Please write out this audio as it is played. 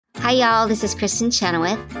Hi, y'all. This is Kristen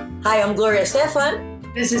Chenoweth. Hi, I'm Gloria Stefan.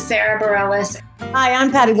 This is Sarah Bareilles. Hi,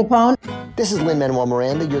 I'm Patty Lapone. This is Lin-Manuel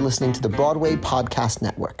Miranda. You're listening to the Broadway Podcast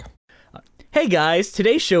Network. Hey guys,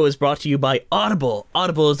 today's show is brought to you by Audible.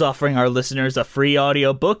 Audible is offering our listeners a free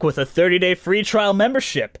audiobook with a 30-day free trial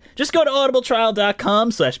membership. Just go to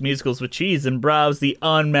audibletrial.com/musicalswithcheese and browse the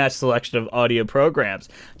unmatched selection of audio programs.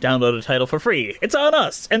 Download a title for free. It's on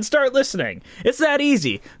us, and start listening. It's that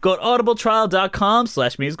easy. Go to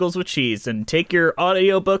audibletrial.com/musicalswithcheese and take your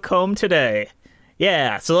audiobook home today.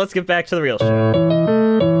 Yeah, so let's get back to the real show.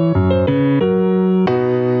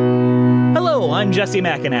 Hello, I'm Jesse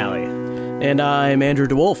McAnally. And I'm Andrew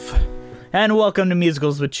DeWolf. And welcome to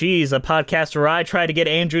Musicals with Cheese, a podcast where I try to get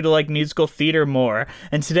Andrew to like musical theater more.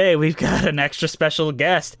 And today we've got an extra special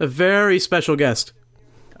guest. A very special guest.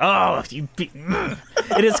 Oh,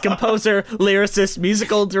 it is composer, lyricist,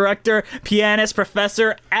 musical director, pianist,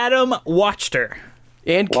 professor Adam Wachter.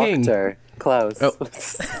 And King. Wachter. Close.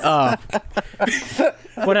 Oh.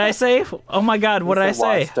 What did I say? Oh my God, what did I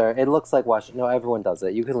say? Wachter. It looks like Wachter. No, everyone does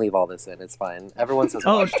it. You can leave all this in. It's fine. Everyone says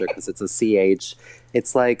Wachter because it's a CH.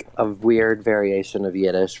 It's like a weird variation of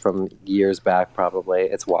Yiddish from years back, probably.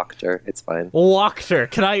 It's Wachter. It's fine. Wachter.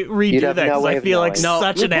 Can I redo that? Because I feel like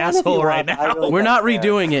such an asshole right now. Really We're not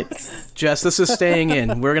redoing it, Jess. This is staying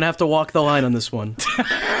in. We're going to have to walk the line on this one.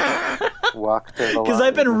 Because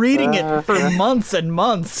I've been reading it for months and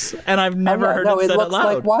months, and I've never heard it said out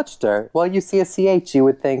loud. It looks like Wachter. Well, you see a CH, you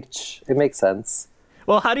would think, it makes sense.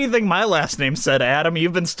 Well, how do you think my last name said, Adam?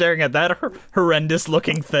 You've been staring at that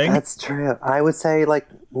horrendous-looking thing. That's true. I would say, like,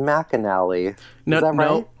 McAnally. No, Is that right?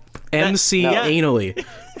 no. MC anally.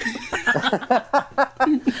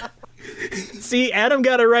 See, Adam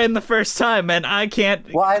got it right in the first time, and I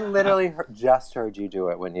can't... Well, I literally just heard you do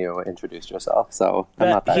it when you introduced yourself, so I'm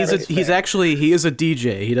not that He is a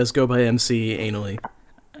DJ. He does go by MC anally.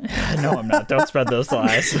 No, I'm not. Don't spread those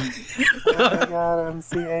lies. Oh my God,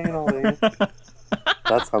 MC anally.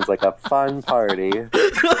 That sounds like a fun party.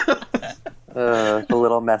 A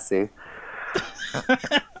little messy.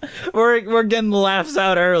 We're getting the laughs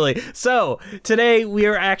out early. So, today we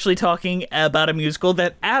are actually talking about a musical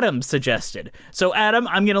that Adam suggested. So, Adam,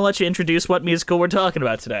 I'm going to let you introduce what musical we're talking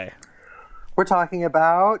about today. We're talking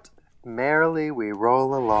about Merrily We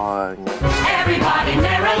Roll Along. Everybody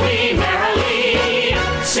merrily, merrily,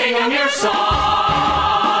 sing on your song.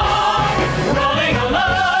 Rolling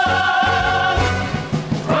along,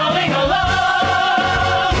 rolling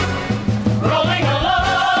along, rolling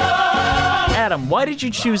along. Adam, why did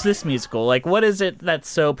you choose this musical? Like, what is it that's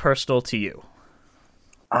so personal to you?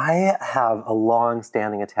 I have a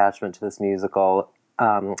long-standing attachment to this musical.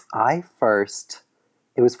 It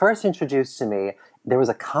was first introduced to me. There was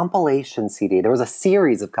a compilation CD. There was a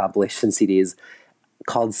series of compilation CDs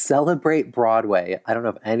called Celebrate Broadway. I don't know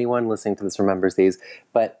if anyone listening to this remembers these,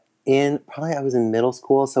 but I was in middle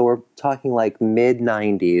school, so we're talking like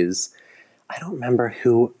mid-90s. I don't remember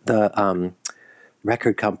who the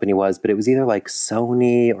record company was, but it was either like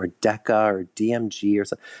Sony or Decca or DMG or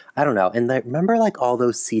something. I don't know. And I remember like all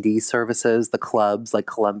those CD services, the clubs like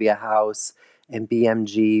Columbia House and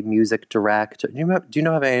BMG Music Direct. Do you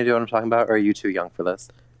know any idea what I'm talking about, or are you too young for this?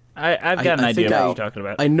 I've got an idea what you're talking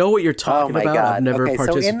about. I know what you're talking about. God. I've never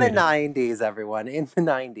participated. So in the 90s, everyone, in the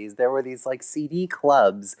 90s, there were these like CD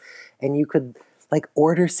clubs, and you could like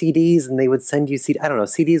order CDs and they would send you CDs. I don't know,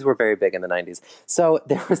 CDs were very big in the 90s. So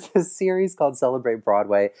there was this series called Celebrate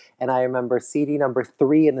Broadway, and I remember CD number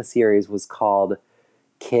 3 in the series was called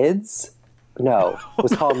Kids. No, it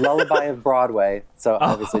was called Lullaby of Broadway. So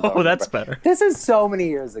obviously, don't remember. That's better. This is so many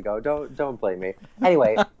years ago. Don't blame me.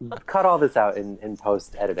 Anyway, cut all this out in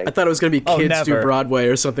post editing. I thought it was going to be Kids Do Broadway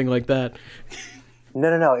or something like that.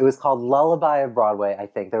 No. It was called Lullaby of Broadway. I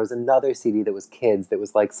think there was another CD that was kids. That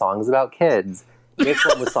was like songs about kids. This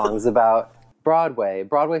one was songs about Broadway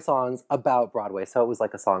songs about Broadway. So it was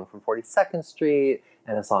like a song from 42nd Street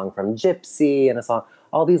and a song from Gypsy and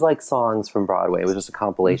all these like songs from Broadway. It was just a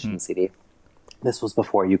compilation CD. This was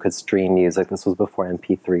before you could stream music. This was before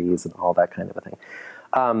MP3s and all that kind of a thing.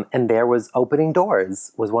 And there was Opening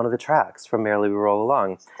Doors was one of the tracks from Merrily We Roll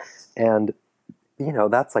Along. And, you know,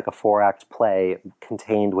 that's like a 4-act play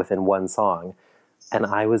contained within one song. And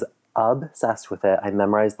I was obsessed with it. I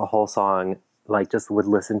memorized the whole song, like just would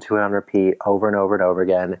listen to it on repeat over and over and over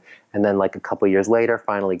again. And then like a couple years later,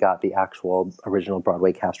 finally got the actual original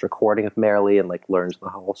Broadway cast recording of Merrily and like learned the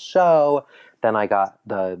whole show. Then I got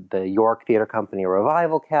the York Theatre Company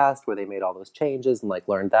revival cast where they made all those changes and like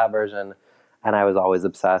learned that version. And I was always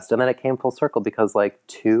obsessed. And then it came full circle because like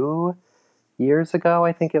 2 years ago,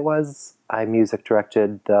 I think it was, I music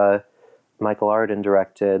directed the Michael Arden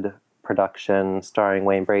directed production starring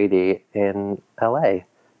Wayne Brady in LA.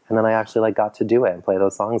 And then I actually like got to do it and play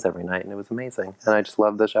those songs every night, and it was amazing. And I just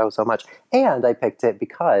love the show so much. And I picked it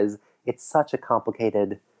because it's such a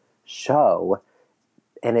complicated show,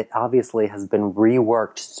 and it obviously has been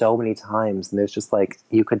reworked so many times. And there's just like,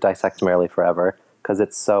 you could dissect Merrily forever because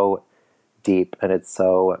it's so deep and it's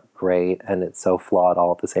so great and it's so flawed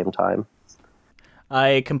all at the same time.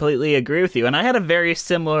 I completely agree with you. And I had a very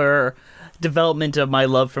similar development of my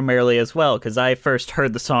love for Merrily as well, because I first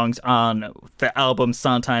heard the songs on the album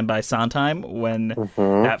Sondheim by Sondheim when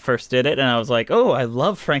that first did it, and I was like, oh, I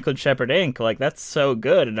love Franklin Shepherd Inc. Like, that's so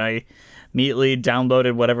good. And I immediately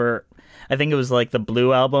downloaded whatever, I think it was like the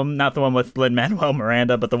Blue album, not the one with Lin-Manuel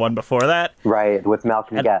Miranda, but the one before that. Right, with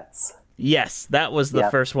Malcolm Getz. Yes, that was the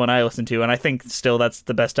first one I listened to, and I think still that's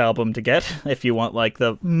the best album to get if you want like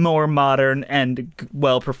the more modern and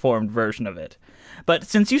well-performed version of it. But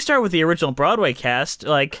since you start with the original Broadway cast,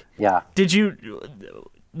 like, did you,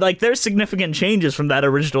 like, there's significant changes from that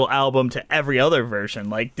original album to every other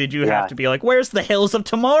version. Like, did you have to be like, where's the Hills of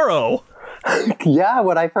Tomorrow? Yeah,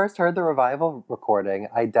 when I first heard the Revival recording,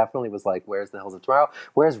 I definitely was like, where's the Hills of Tomorrow?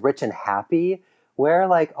 Where's Rich and Happy? Where are,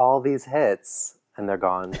 like, all these hits? And they're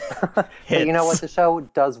gone. But you know what? The show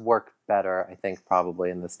does work better, I think,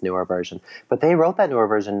 probably in this newer version. But they wrote that newer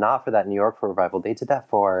version not for that New York Revival. They did that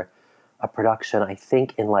for a production, I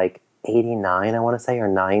think, in like 89, I want to say, or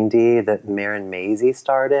 90, that Marin Maisie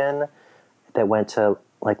starred in, that went to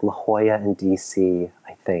like La Jolla and DC,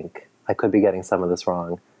 I think. I could be getting some of this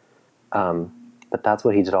wrong. But that's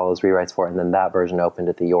what he did all those rewrites for. And then that version opened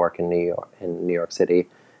at the York in New York City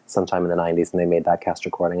sometime in the 90s, and they made that cast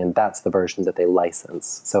recording. And that's the version that they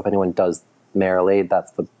license. So if anyone does Merrily,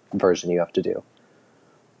 that's the version you have to do.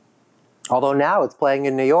 Although now it's playing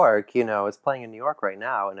in New York, it's playing in New York right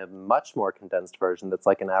now in a much more condensed version that's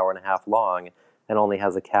like an hour and a half long and only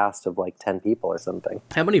has a cast of like 10 people or something.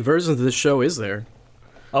 How many versions of this show is there?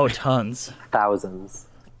 Oh, tons. Thousands.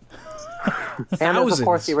 And there's, of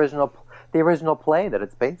course, the original play that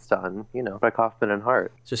it's based on, by Kaufman and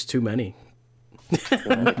Hart. Just too many. Too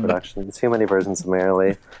many productions, too many versions of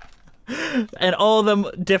Merrily. And all of them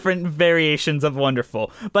different variations of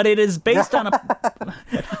wonderful. But it is based on a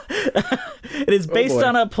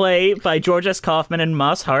on a play by George S. Kaufman and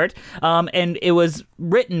Moss Hart, and it was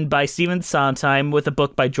written by Stephen Sondheim with a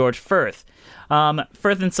book by George Firth.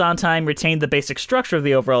 Firth and Sondheim retained the basic structure of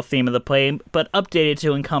the overall theme of the play, but updated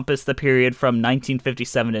to encompass the period from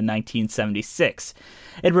 1957 to 1976.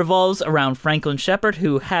 It revolves around Franklin Shepherd,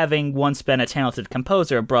 who, having once been a talented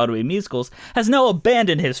composer of Broadway musicals, has now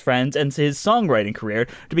abandoned his friends and his songwriting career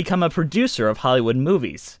to become a producer of Hollywood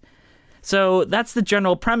movies. So that's the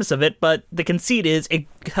general premise of it, but the conceit is it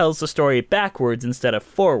tells the story backwards instead of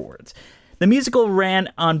forwards. The musical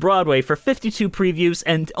ran on Broadway for 52 previews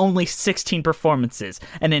and only 16 performances,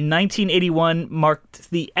 and in 1981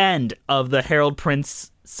 marked the end of the Harold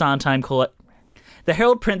Prince Stephen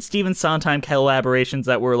Sondheim collaborations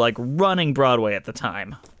that were like running Broadway at the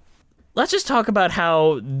time. Let's just talk about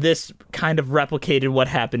how this kind of replicated what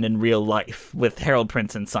happened in real life with Harold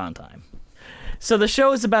Prince and Sondheim. So the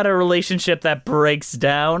show is about a relationship that breaks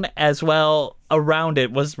down, as well around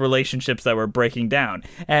it was relationships that were breaking down.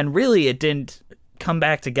 And really it didn't come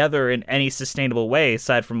back together in any sustainable way,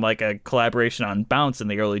 aside from like a collaboration on Bounce in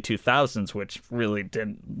the early 2000s, which really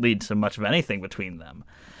didn't lead to much of anything between them.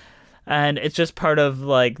 And it's just part of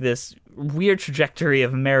like this weird trajectory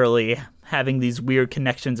of Merrily having these weird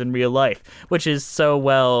connections in real life, which is so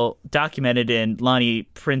well documented in Lonnie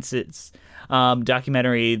Prince's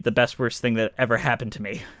documentary, The Best Worst Thing That Ever Happened to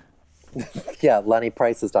Me. Yeah, Lonnie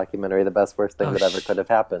Price's documentary, The Best Worst Thing That Ever Could Have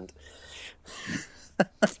Happened.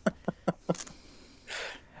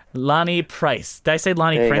 Lonnie Price. Did I say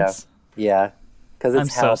Lonnie Prince? Yeah. Because it's I'm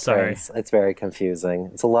so sorry. Prince. It's very confusing.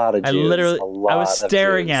 It's a lot of Jews. I was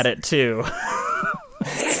staring at it too.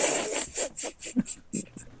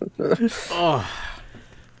 Oh,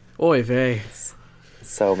 oy vey.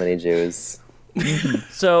 So many Jews.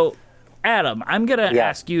 So, Adam, I'm going to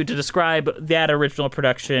ask you to describe that original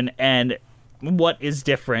production and what is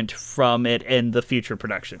different from it in the future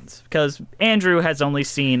productions. Because Andrew has only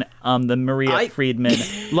seen the Maria Friedman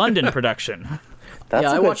London production. That's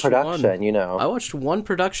a good production, I watched one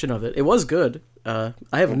production of it. It was good. I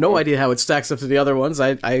have no idea how it stacks up to the other ones.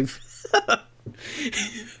 I've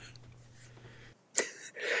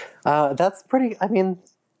that's pretty. I mean,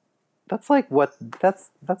 that's like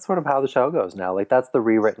that's sort of how the show goes now. Like that's the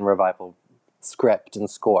rewritten Revival script and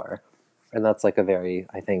score, and that's like a very,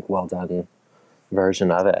 I think, well done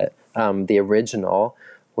version of it. The original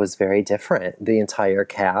was very different. The entire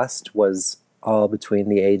cast was all between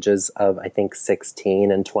the ages of, I think,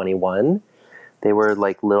 16 and 21. They were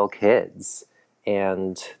like little kids,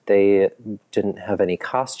 and they didn't have any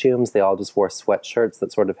costumes. They all just wore sweatshirts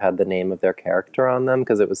that sort of had the name of their character on them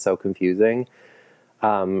because it was so confusing.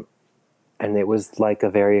 And it was like a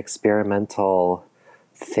very experimental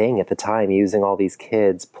thing at the time, using all these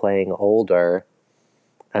kids playing older.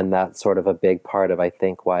 And that's sort of a big part of, I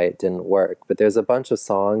think, why it didn't work. But there's a bunch of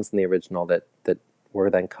songs in the original that were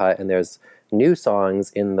then cut, and there's new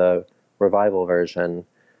songs in the revival version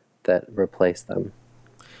that replace them.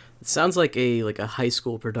 It sounds like a high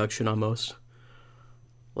school production almost.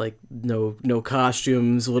 Like no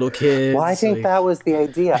costumes, little kids. Well, I think that was the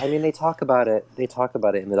idea. I mean, they talk about it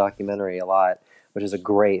in the documentary a lot, which is a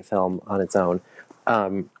great film on its own.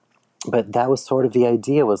 But that was sort of the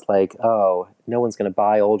idea, was like, oh, no one's going to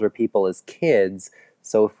buy older people as kids.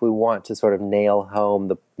 So if we want to sort of nail home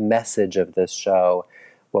the message of this show,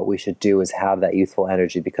 what we should do is have that youthful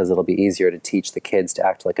energy, because it'll be easier to teach the kids to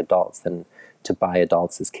act like adults than to buy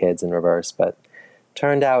adults as kids in reverse. But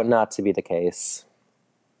turned out not to be the case.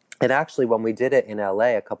 And actually, when we did it in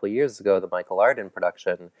LA a couple of years ago, the Michael Arden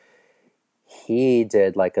production, he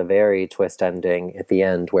did like a very twist ending at the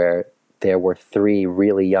end where there were 3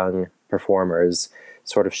 really young performers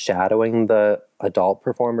sort of shadowing the adult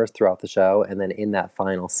performers throughout the show. And then in that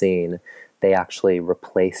final scene, they actually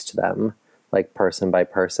replaced them, like person by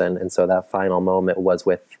person. And so that final moment was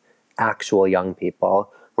with actual young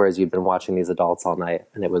people, whereas you'd been watching these adults all night,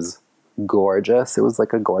 and it was gorgeous. It was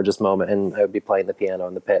like a gorgeous moment, and I would be playing the piano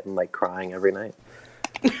in the pit and like crying every night.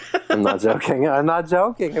 I'm not joking.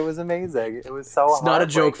 It was amazing. It was so It's not a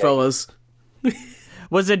joke, fellas.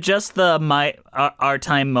 Was it just the our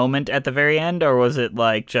time moment at the very end, or was it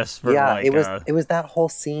like just for like... it was that whole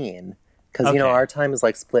scene, because you know, our time is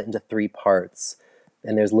like split into 3 parts,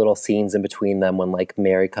 and there's little scenes in between them when like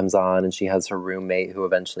Mary comes on and she has her roommate who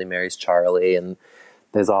eventually marries Charlie, and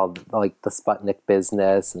there's all like the Sputnik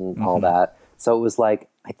business and all that. So it was like,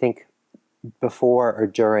 I think before or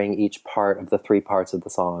during each part of the 3 parts of the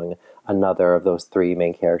song, another of those 3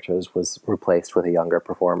 main characters was replaced with a younger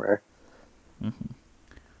performer.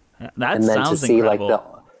 That and then sounds to see incredible. like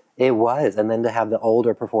it was, and then to have the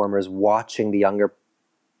older performers watching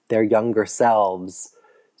their younger selves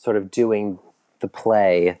sort of doing the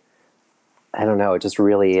play. I don't know, it just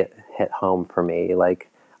really hit home for me.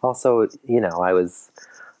 Like, also, you know,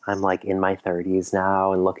 I'm like in my 30s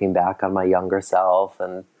now and looking back on my younger self,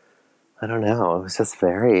 and I don't know, it was just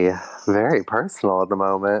very, very personal at the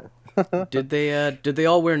moment. Did they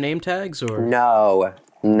all wear name tags, or No,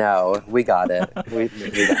 we got it. We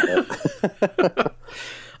got it.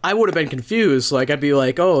 I would have been confused. Like, I'd be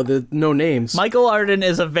like, oh, no names. Michael Arden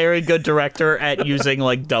is a very good director at using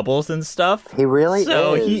like doubles and stuff. He really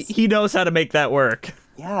so is. he knows how to make that work.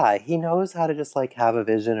 Yeah, he knows how to just like have a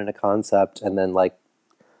vision and a concept and then like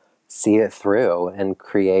see it through and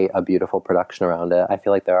create a beautiful production around it. I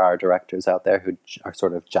feel like there are directors out there who are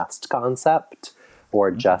sort of just concept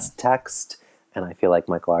or just text, and I feel like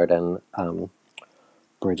Michael Arden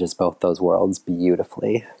bridges both those worlds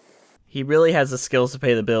beautifully. He really has the skills to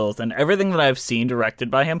pay the bills, and everything that I've seen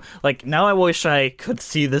directed by him, like, now I wish I could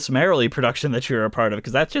see this Merrily production that you're a part of,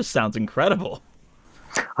 because that just sounds incredible.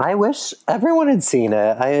 I wish everyone had seen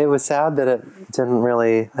it. It was sad that it didn't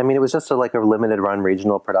really... I mean, it was just a limited run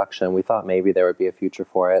regional production. We thought maybe there would be a future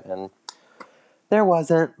for it, and there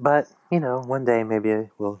wasn't. But, you know, one day maybe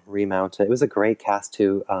we'll remount it. It was a great cast,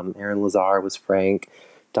 too. Aaron Lazar was Frank.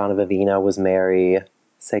 Donna Vivina was Mary.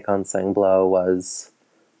 Sekon Sengblo was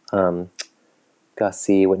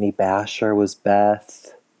Gussie. Whitney Basher was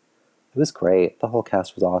Beth. It was great. The whole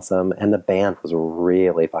cast was awesome. And the band was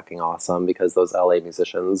really fucking awesome, because those LA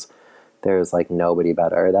musicians, there's like nobody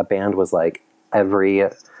better. That band was like every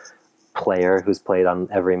player who's played on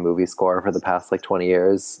every movie score for the past like 20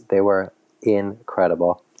 years. They were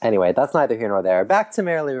incredible. Anyway, that's neither here nor there. Back to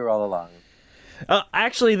Merrily We Roll Along.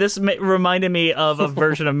 Actually, this reminded me of a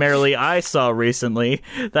version of Merrily I saw recently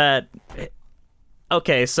that...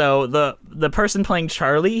 Okay, so the person playing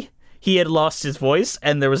Charlie, he had lost his voice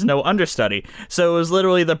and there was no understudy. So it was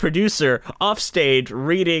literally the producer off stage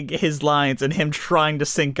reading his lines and him trying to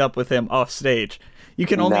sync up with him off stage. You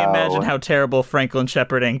can only imagine how terrible Franklin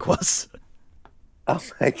Shepard Inc. was. Oh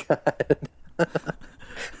my god.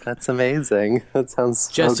 That's amazing. That sounds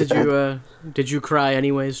Jess, so good. did you cry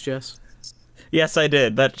anyways, Jess? Yes, I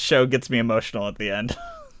did. That show gets me emotional at the end.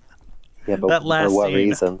 Yeah, but that last for what scene.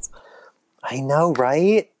 reasons? I know,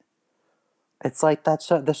 right? It's like that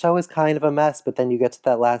show. The show is kind of a mess, but then you get to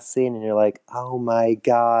that last scene and you're like, "Oh my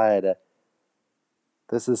god,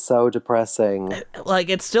 This is so depressing. Like,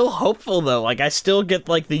 it's still hopeful, though. Like, I still get,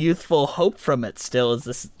 like, the youthful hope from it still is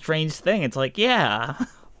this strange thing. It's like, yeah,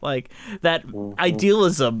 like, that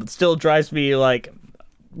idealism still drives me, like,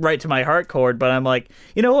 right to my heart chord, but I'm like,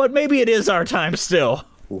 you know what? Maybe it is our time still.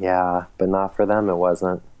 Yeah, but not for them, it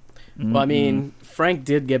wasn't. Well, I mean, Frank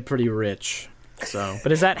did get pretty rich, so.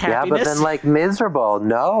 But is that happiness? Yeah, but then, like, miserable.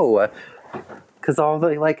 No. Because all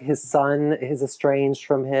the, like, his son is estranged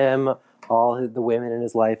from him. All the women in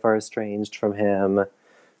his life are estranged from him.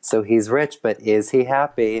 So he's rich, but is he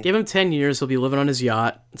happy? Give him 10 years, he'll be living on his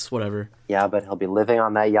yacht. It's whatever. Yeah, but he'll be living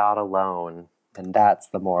on that yacht alone. And that's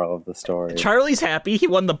the moral of the story. Charlie's happy. He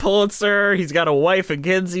won the Pulitzer. He's got a wife and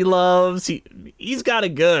kids he loves. He's got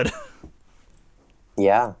it good.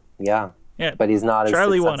 Yeah. But he's not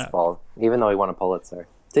Charlie as successful, even though he won a Pulitzer.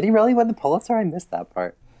 Did he really win the Pulitzer? I missed that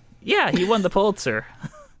part. Yeah, he won the Pulitzer.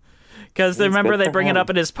 Because remember they bring it up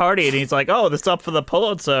at his party, and he's like, "Oh, this up for the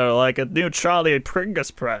Pulitzer, like a new Charlie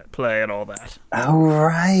Pringus play and all that." Oh,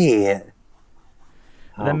 right.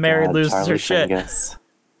 Then Mary loses Charlie her shit. Pringus.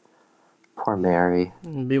 Poor Mary.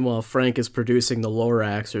 Meanwhile, Frank is producing the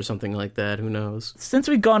Lorax or something like that. Who knows? Since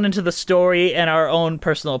we've gone into the story and our own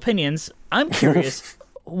personal opinions, I'm curious,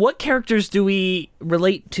 what characters do we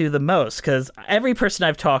relate to the most? Because every person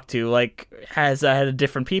I've talked to, like, has had a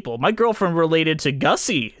different people. My girlfriend related to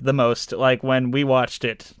Gussie the most, like, when we watched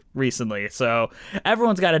it recently. So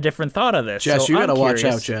everyone's got a different thought of this. Jess, so you gotta watch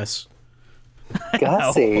curious. out, Jess.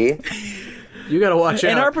 Gussie. You gotta watch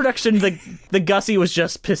out. In our production, the Gussie was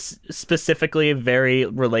just specifically very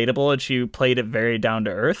relatable, and she played it very down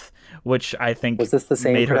to earth, which I think Was this the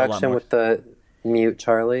same made her a lot production more. with the mute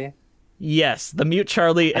Charlie? Yes, the mute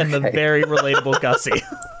Charlie and the very relatable Gussie.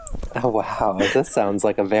 Oh, wow. This sounds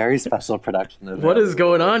like a very special production of What is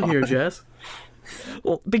going on here, Jess?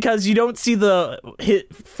 Well, because you don't see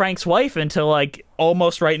Frank's wife until like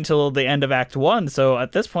almost right until the end of Act 1. So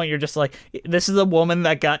at this point, you're just like, this is a woman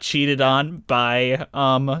that got cheated on by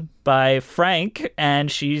Frank,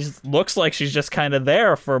 and looks like she's just kind of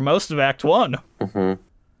there for most of Act 1. Mm-hmm.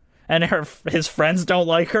 And his friends don't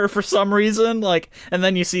like her for some reason. Like, and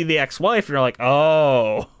then you see the ex-wife, and you're like,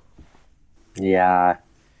 oh. Yeah.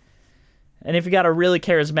 And if you got a really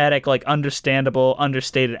charismatic, like, understandable,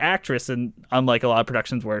 understated actress, and unlike a lot of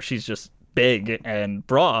productions where she's just big and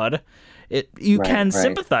broad, you can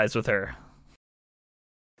sympathize with her.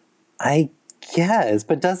 I guess,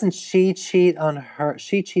 but doesn't she cheat on her?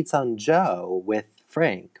 She cheats on Joe with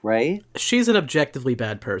Frank, right? She's an objectively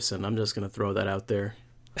bad person. I'm just gonna throw that out there.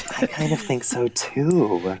 I kind of think so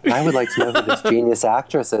too. I would like to know who this genius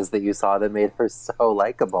actress is that you saw that made her so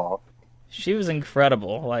likable. She was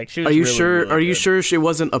incredible. Like, she was. Are you really, sure? really Are you good. sure she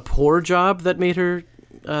wasn't a poor job that made her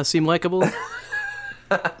seem likable?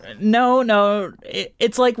 No.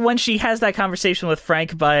 It's like when she has that conversation with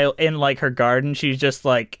Frank in like her garden. She just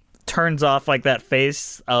like turns off like that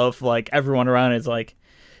face of like everyone around is like,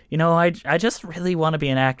 you know, I just really want to be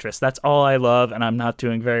an actress. That's all I love, and I'm not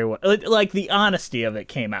doing very well. Like the honesty of it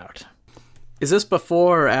came out. Is this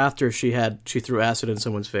before or after she threw acid in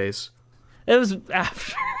someone's face? It was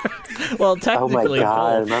after. Well, Oh technically, my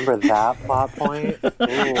god, both. remember that plot point?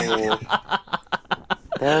 Ooh.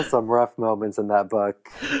 There's some rough moments in that book.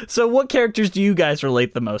 So, what characters do you guys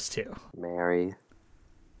relate the most to? Mary.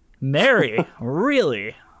 Mary,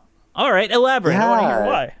 really? All right, elaborate. I want to hear Yeah.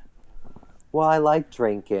 why. Well, I like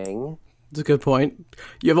drinking. That's a good point.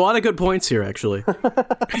 You have a lot of good points here, actually.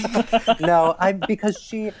 No, because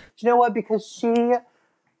she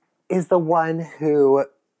is the one who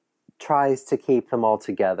tries to keep them all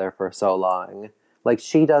together for so long. Like,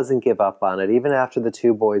 she doesn't give up on it. Even after the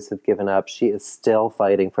two boys have given up, she is still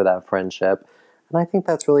fighting for that friendship. And I think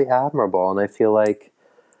that's really admirable. And I feel like,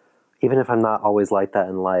 even if I'm not always like that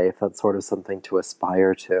in life, that's sort of something to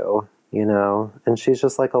aspire to, you know? And she's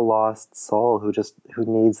just like a lost soul who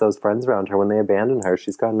needs those friends around her. When they abandon her,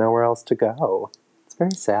 she's got nowhere else to go. It's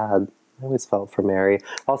very sad. I always felt for Mary.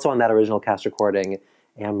 Also, on that original cast recording,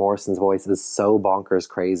 Anne Morrison's voice is so bonkers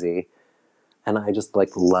crazy. And I just,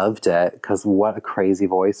 like, loved it, because what a crazy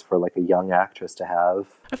voice for, like, a young actress to have.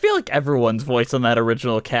 I feel like everyone's voice on that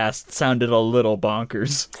original cast sounded a little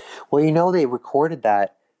bonkers. Well, you know, they recorded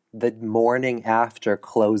that the morning after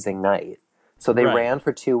closing night. So they ran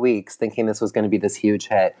for 2 weeks thinking this was going to be this huge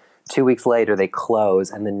hit. 2 weeks later, they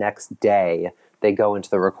close, and the next day, they go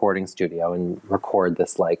into the recording studio and record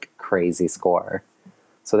this, like, crazy score.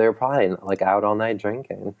 So they were probably, like, out all night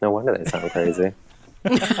drinking. No wonder they sound crazy.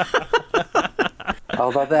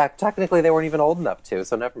 Although technically they weren't even old enough to,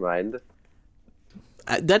 so never mind.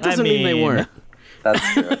 That doesn't mean they weren't.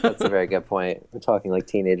 That's true. That's a very good point. We're talking like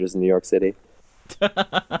teenagers in New York City.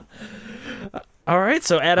 All right,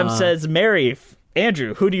 so Adam says Mary.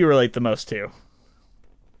 Andrew, who do you relate the most to?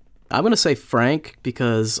 I'm going to say Frank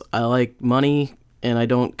because I like money and I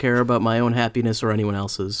don't care about my own happiness or anyone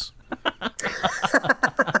else's.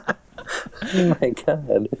 Oh my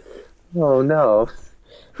god. Oh no.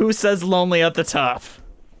 Who says lonely at the top?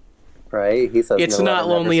 Right? He says It's no, not I'll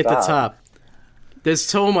never lonely at the stop. top. There's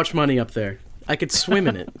so much money up there. I could swim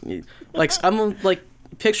in it. Like I'm like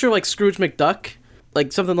picture like Scrooge McDuck,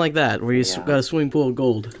 like something like that, where you got a swimming pool of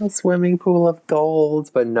gold. A swimming pool of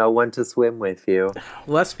gold, but no one to swim with you.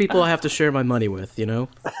 Less people I have to share my money with, you know?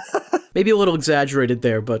 Maybe a little exaggerated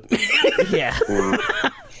there, but Yeah.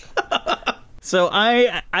 So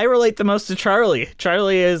I relate the most to Charlie.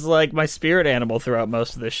 Charlie is like my spirit animal throughout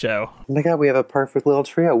most of this show. Oh my god, we have a perfect little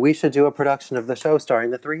trio. We should do a production of the show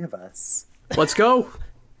starring the three of us. let's go.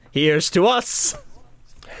 Here's to us.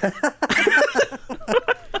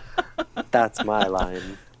 That's my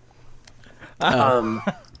line.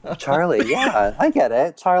 Charlie, yeah, I get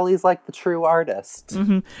it. Charlie's like the true artist.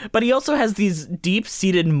 But he also has these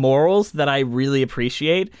deep-seated morals that I really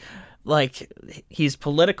appreciate. Like, he's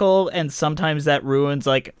political, and sometimes that ruins,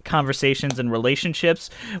 like, conversations and relationships,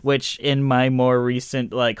 which in my more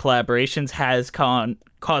recent, like, collaborations has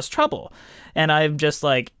caused trouble. And I'm just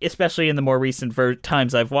like, especially in the more recent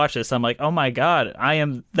times I've watched this, I'm like, oh my god, I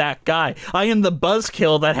am that guy. I am the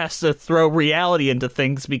buzzkill that has to throw reality into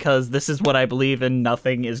things because this is what I believe and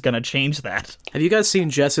nothing is going to change that. Have you guys seen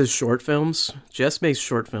Jess's short films? Jess makes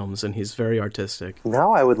short films, and he's very artistic.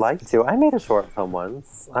 No, I would like to. I made a short film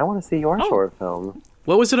once. I want to see your short film.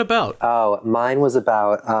 What was it about? Oh, mine was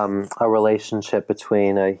about a relationship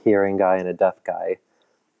between a hearing guy and a deaf guy.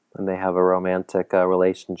 And they have a romantic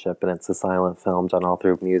relationship, and it's a silent film done all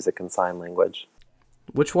through music and sign language.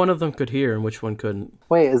 Which one of them could hear and which one couldn't?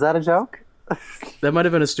 Wait, is that a joke? That might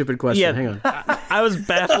have been a stupid question. Yeah. Hang on. I was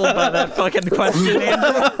baffled by that fucking question,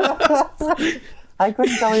 Andrew. I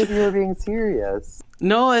couldn't tell if you were being serious.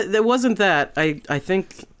 No, it wasn't that. I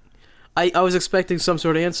think I was expecting some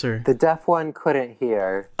sort of answer. The deaf one couldn't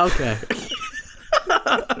hear. Okay.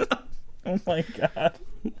 Oh my god.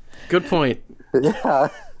 Good point. Yeah.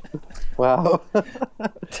 Wow.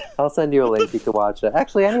 I'll send you a link. You can watch it.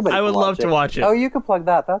 Actually, anybody. I would love to watch it. Oh, you can plug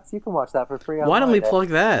that. You can watch that for free. Why don't we online. plug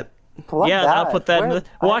that? Plug Yeah, that. I'll put that in the-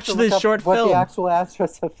 I watch have to look this up short what film. the actual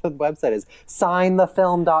address of the website is.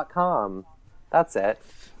 Signthefilm.com. That's it.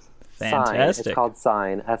 Sign. Fantastic. It's called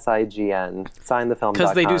Sign. SIGN. Signthefilm.com.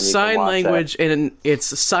 Because they You do can sign watch it. language and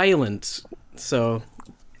it's silent. So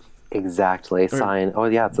Exactly. Sign. Oh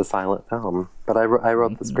yeah, it's a silent film. But I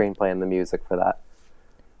wrote the screenplay and the music for that.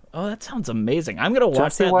 Oh, that sounds amazing. I'm going to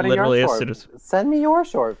watch Jesse, that what are your literally as short- soon as... Send me your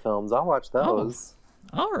short films. I'll watch those.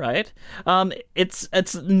 All right.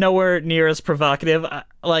 It's nowhere near as provocative.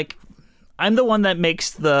 I'm the one that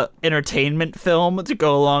makes the entertainment film to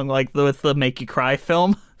go along with the make you cry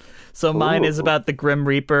film. So mine is about the Grim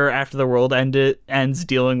Reaper after the world ends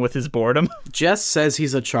dealing with his boredom. Jess says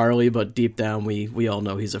he's a Charlie, but deep down we all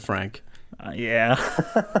know he's a Frank. Yeah.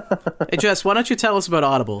 Hey Jess, why don't you tell us about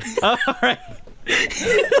Audible? All right.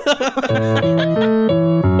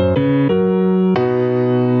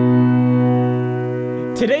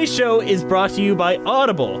 Today's show is brought to you by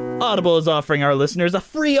Audible. Audible is offering our listeners a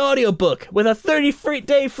free audiobook with a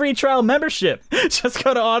 30-day free trial membership. Just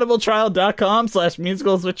go to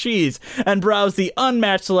audibletrial.com/musicalswithcheese and browse the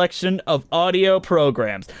unmatched selection of audio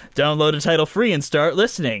programs. Download a title free and start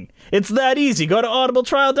listening. It's that easy. Go to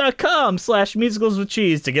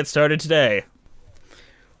audibletrial.com/musicalswithcheese to get started today.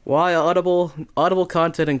 Why Audible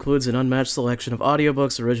content includes an unmatched selection of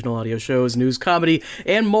audiobooks, original audio shows, news, comedy,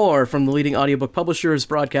 and more from the leading audiobook publishers,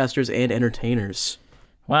 broadcasters, and entertainers.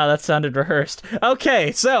 Wow, that sounded rehearsed.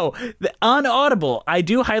 Okay, so on Audible, I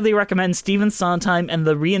do highly recommend Stephen Sondheim and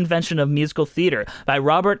the Reinvention of Musical Theater by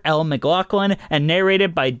Robert L. McLaughlin and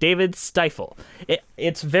narrated by David Stiefel.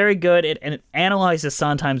 It's very good, and it analyzes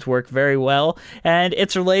Sondheim's work very well, and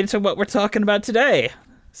it's related to what we're talking about today.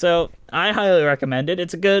 So I highly recommend it.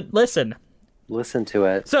 It's a good listen. Listen to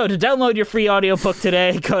it. So to download your free audiobook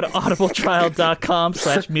today, go to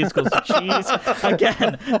audibletrial.com/musicalswithcheese.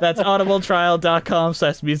 Again, that's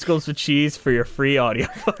audibletrial.com/musicalswithcheese for your free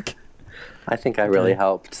audiobook. I think I really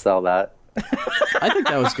helped sell that. I think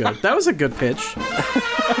that was good. That was a good pitch.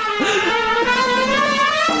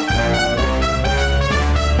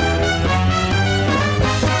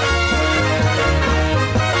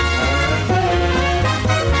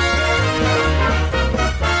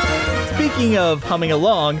 Speaking of humming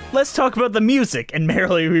along, let's talk about the music and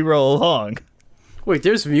Merrily We Roll Along. Wait,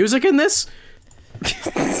 there's music in this?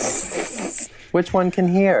 Which one can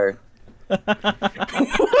hear?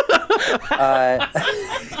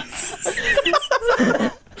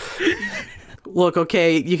 Look,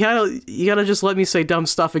 okay, you gotta just let me say dumb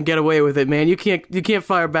stuff and get away with it, man. You can't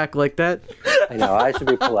fire back like that. I know, I should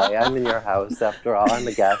be polite. I'm in your house, after all. I'm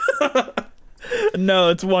a guest. No,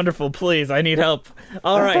 it's wonderful. Please, I need help.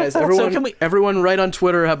 All right, Guys, everyone write on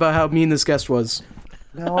Twitter about how mean this guest was.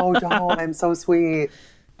 No, don't. I'm so sweet.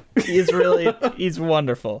 He's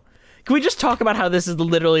wonderful. Can we just talk about how this is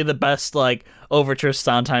literally the best, like, overture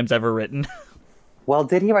Sondheim's ever written? Well,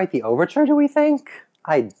 did he write the overture, do we think?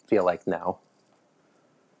 I feel like no.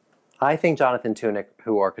 I think Jonathan Tunick,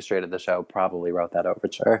 who orchestrated the show, probably wrote that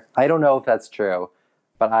overture. I don't know if that's true,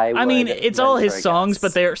 but I mean, it's all his venture a songs, guess.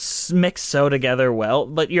 but they're mixed so together well,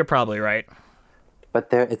 but you're probably right. But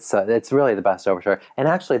it's really the best overture. And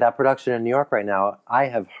actually, that production in New York right now, I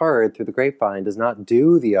have heard through the grapevine, does not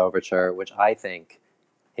do the overture, which I think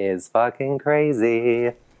is fucking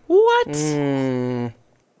crazy. What? And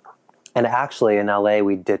actually, in LA,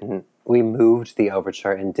 we moved the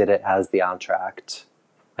overture and did it as the entr'acte,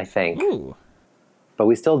 I think. Ooh. But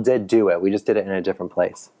we still did do it. We just did it in a different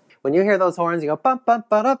place. When you hear those horns, you go bum bum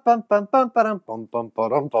ba da bum bum bum ba dum bum bum ba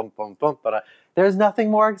dum bum bum bum ba da. There's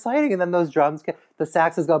nothing more exciting, and then those drums, the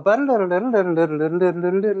saxes go.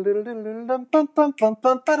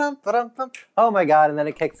 Oh my god! And then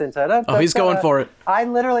it kicks into. Oh, he's going for it. I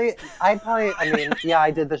mean, yeah,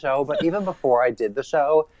 I did the show, but even before I did the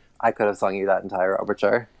show, I could have sung you that entire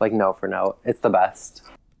overture, like note for note. It's the best.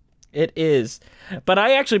 It is. But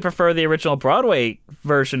I actually prefer the original Broadway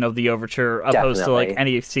version of the overture opposed to, like,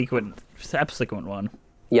 any subsequent one.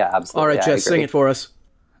 Yeah, absolutely. All right, Jess, sing it for us.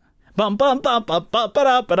 Bum bum bum bum bum ba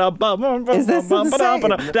da bum bum bum Is this bum the da same?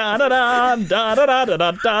 da da da da da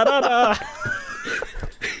da da da da.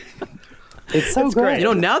 It's so great. You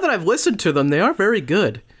know, now that I've listened to them, they are very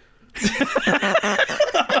good.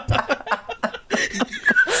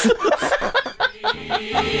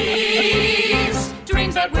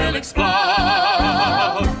 Dreams that will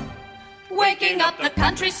explode, waking up the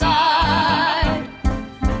countryside,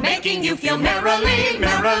 making you feel merrily,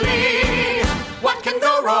 merrily. What can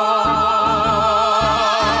go wrong?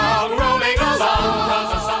 Rolling along.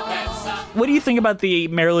 What do you think about the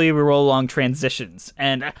Merrily We Roll Along transitions,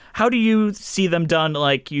 and how do you see them done,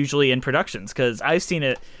 like, usually in productions? Because I've seen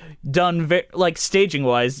it done, like,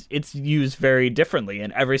 staging-wise, it's used very differently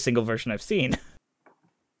in every single version I've seen.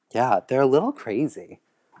 Yeah, they're a little crazy.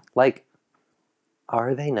 Like,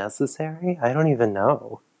 are they necessary? I don't even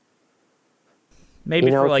know. Maybe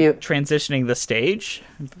You know, for, if like, you- transitioning the stage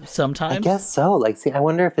sometimes? I guess so. Like, see, I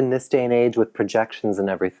wonder if in this day and age with projections and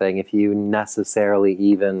everything, if you necessarily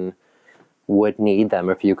even would need them,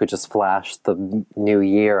 or if you could just flash the new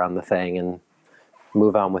year on the thing and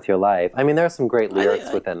move on with your life. I mean, there are some great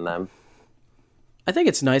lyrics within them. I think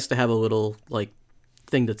it's nice to have a little, like,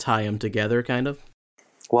 thing to tie them together, kind of.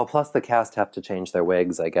 Well, plus the cast have to change their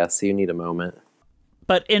wigs, I guess, so you need a moment.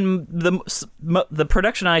 But in the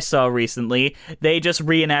production I saw recently, they just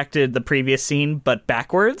reenacted the previous scene, but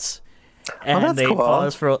backwards. And that's they cool.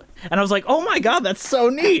 paused for, and I was like, "Oh my god, that's so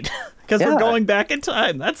neat!" Because we're Yeah. going back in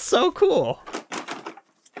time. That's so cool.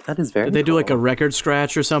 That is very Did they do, cool. like, a record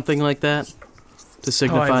scratch or something like that? To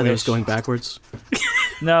signify that wish. it's going backwards?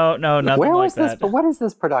 No, nothing Where like was this? that. But what is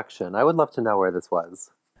this production? I would love to know where this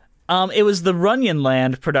was. It was the Runyon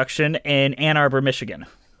Land production in Ann Arbor, Michigan.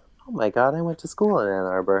 Oh my god, I went to school in Ann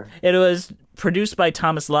Arbor. It was produced by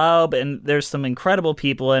Thomas Laub, and there's some incredible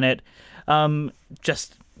people in it.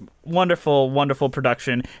 Just wonderful, wonderful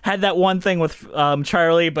production. Had that one thing with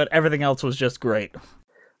Charlie, but everything else was just great.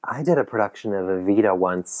 I did a production of Evita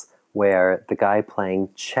once where the guy playing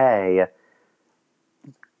Che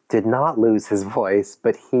did not lose his voice,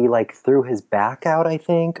 but he, like, threw his back out, I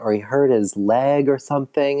think, or he hurt his leg or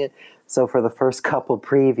something. So for the first couple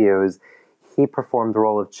previews, he performed the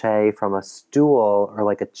role of Che from a stool or,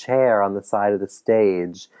 like, a chair on the side of the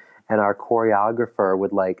stage, and our choreographer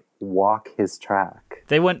would, like, walk his track.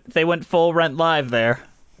 They went full Rent Live there.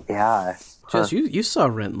 Yeah. Jess, you saw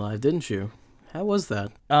Rent Live, didn't you? How was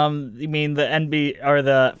that? You mean the NB or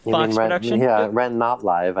the You Fox mean Rent, production? yeah, Rent not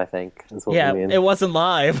live, I think, is what Yeah, you mean. it wasn't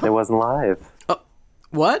live. It wasn't live.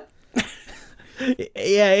 What?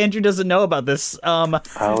 Yeah, Andrew doesn't know about this.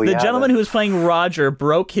 The gentleman who was playing Roger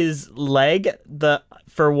broke his leg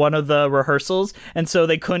for one of the rehearsals, and so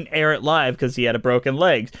they couldn't air it live because he had a broken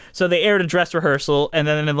leg. So they aired a dress rehearsal, and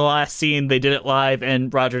then in the last scene they did it live,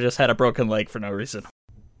 and Roger just had a broken leg for no reason.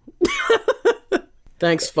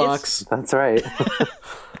 Thanks, Fox. That's right.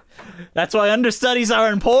 That's why understudies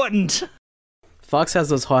are important. Fox has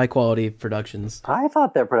those high-quality productions. I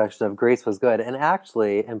thought their production of Grease was good. And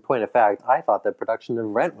actually, in point of fact, I thought their production of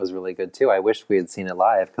Rent was really good, too. I wish we had seen it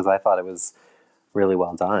live, because I thought it was really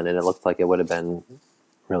well done, and it looked like it would have been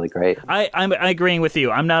really great. I'm agreeing with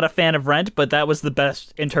you. I'm not a fan of Rent, but that was the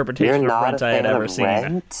best interpretation of Rent I had ever seen.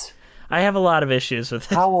 Rent? I have a lot of issues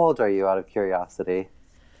with it. How old are you, out of curiosity?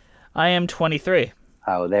 I am 23.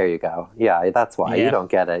 Oh, there you go. Yeah, that's why. Yeah. You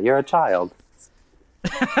don't get it. You're a child.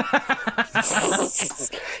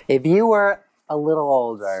 If you were a little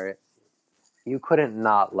older, you couldn't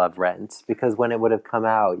not love Rent, because when it would have come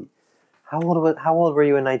out, how old were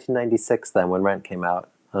you in 1996 then when Rent came out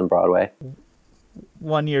on Broadway?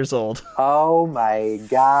 1 year old. Oh my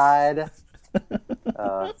God.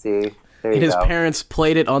 See, there you And his go. parents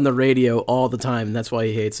played it on the radio all the time, and that's why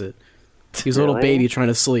he hates it. He was a little Really? baby trying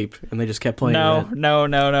to sleep, and they just kept playing it. No.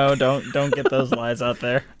 Don't get those lies out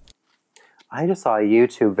there. I just saw a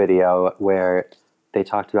YouTube video where they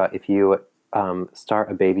talked about if you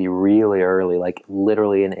start a baby really early, like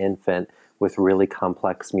literally an infant, with really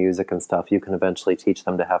complex music and stuff, you can eventually teach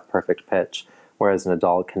them to have perfect pitch, whereas an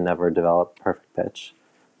adult can never develop perfect pitch.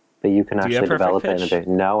 But you can Do you actually have perfect develop it in a pitch?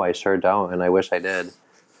 baby. No, I sure don't, and I wish I did.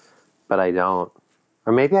 But I don't.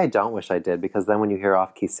 Or maybe I don't wish I did, because then when you hear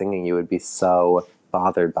off-key singing, you would be so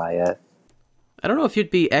bothered by it. I don't know if you'd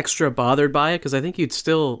be extra bothered by it, because I think you'd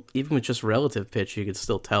still, even with just relative pitch, you could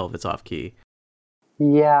still tell if it's off-key.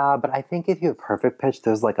 Yeah, but I think if you have perfect pitch,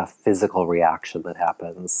 there's like a physical reaction that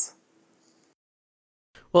happens.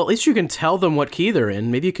 Well, at least you can tell them what key they're in.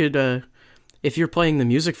 Maybe you could, if you're playing the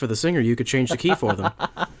music for the singer, you could change the key for them.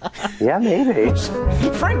 Yeah, maybe.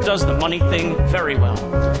 Frank does the money thing very well.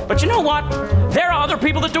 But you know what? There are other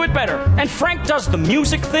people that do it better. And Frank does the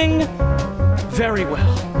music thing very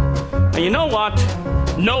well. And you know what?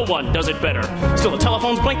 No one does it better. Still, the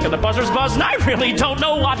telephones blink and the buzzers buzz, and I really don't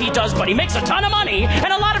know what he does, but he makes a ton of money,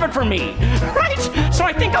 and a lot of it for me. Right? So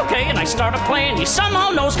I think, okay, and I start a play, and he somehow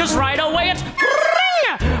knows, because right away it's...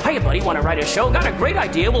 Hey, buddy, want to write a show? Got a great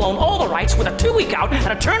idea. We'll own all the rights with a 2-week out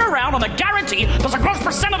and a turnaround on the guarantee plus a gross %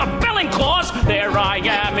 of the billing clause. There I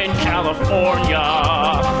am in California,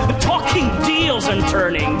 talking deals and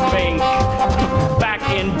turning pink. Back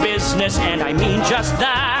in business, and I mean just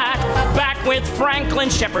that. Back with Franklin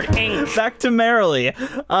Shepherd Inc. Back to Merrily.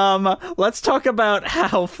 Let's talk about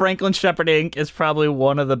how Franklin Shepherd Inc. is probably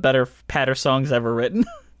one of the better patter songs ever written.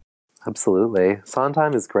 Absolutely.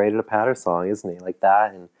 Sondheim is great at a patter song, isn't he? Like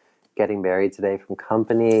that, and Getting Married Today from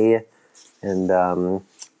Company, and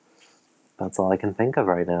that's all I can think of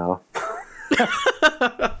right now.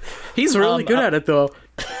 He's really good at it, though.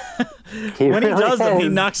 When he does them, he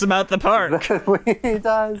knocks them out the park. He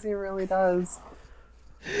does. He really does.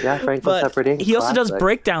 Yeah, Franklin Shepherd Inc. He also does classic.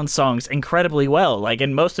 breakdown songs incredibly well. Like,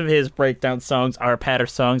 and most of his breakdown songs are patter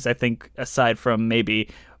songs, I think, aside from maybe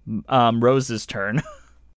Rose's Turn.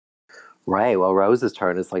 Right. Well, Rose's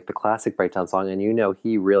Turn is like the classic breakdown song, and you know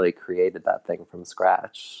he really created that thing from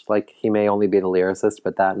scratch. Like, he may only be the lyricist,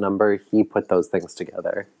 but that number, he put those things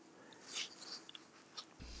together.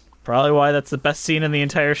 Probably why that's the best scene in the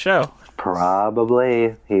entire show.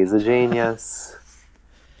 Probably. He's a genius.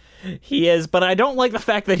 He is, but I don't like the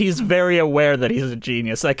fact that he's very aware that he's a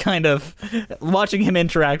genius. I kind of, watching him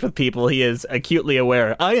interact with people, he is acutely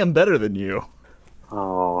aware. I am better than you.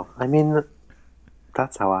 Oh, I mean,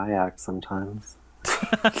 that's how I act sometimes.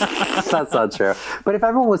 That's not true. But if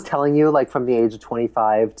everyone was telling you, like, from the age of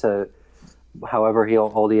 25 to however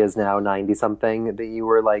old he is now, 90-something, that you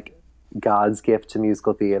were, like, God's gift to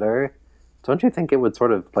musical theater, don't you think it would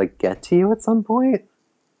sort of, like, get to you at some point?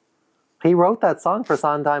 He wrote that song for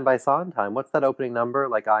Sondheim by Sondheim. What's that opening number?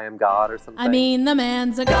 Like, I Am God or something? I mean, the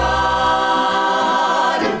man's a god.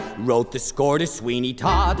 Wrote the score to Sweeney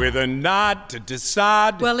Todd with a nod to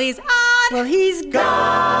decide. Well, he's odd. Well, he's god.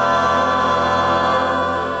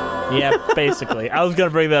 Yeah, basically. I was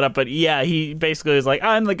going to bring that up, but yeah, he basically was like,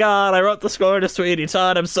 I'm the god, I wrote the score to Sweeney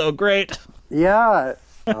Todd, I'm so great. Yeah.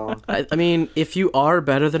 Oh. I mean, if you are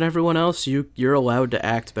better than everyone else, you're allowed to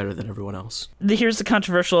act better than everyone else. Here's the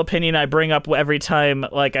controversial opinion I bring up every time,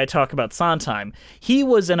 like, I talk about Sondheim. He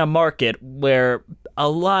was in a market where a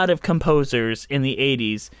lot of composers in the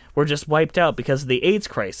 80s were just wiped out because of the AIDS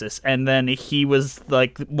crisis, and then he was,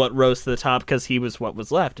 like, what rose to the top because he was what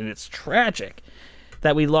was left, and it's tragic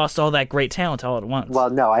that we lost all that great talent all at once.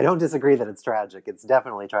 Well, no, I don't disagree that it's tragic. It's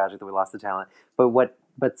definitely tragic that we lost the talent.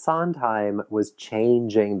 But Sondheim was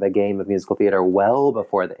changing the game of musical theater well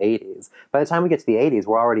before the 80s. By the time we get to the 80s,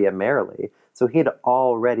 we're already at Merrily. So he had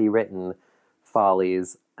already written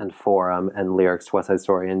Follies and Forum and lyrics to West Side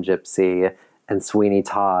Story and Gypsy and Sweeney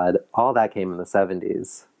Todd. All that came in the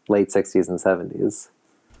 70s, late 60s and 70s.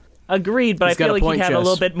 Agreed, but He's I feel got a like he'd point, have a Jess.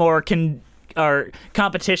 little bit more or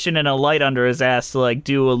competition and a light under his ass to like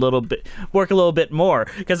do a little bit, work a little bit more.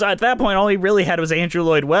 Because at that point, all he really had was Andrew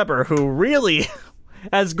Lloyd Webber, who really,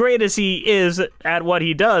 as great as he is at what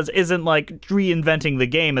he does, isn't like reinventing the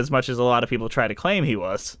game as much as a lot of people try to claim he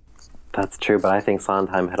was. That's true, but I think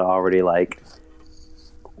Sondheim had already like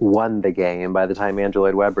won the game by the time Andrew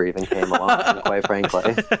Lloyd Webber even came along, quite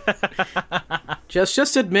frankly.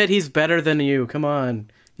 Just admit he's better than you. Come on.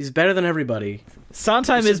 He's better than everybody.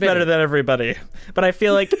 Sondheim is better than everybody, but I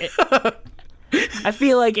feel like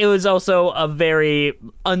it was also a very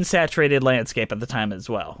unsaturated landscape at the time as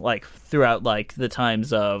well. Like throughout like the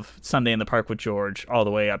times of Sunday in the Park with George all the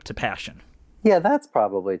way up to Passion. Yeah, that's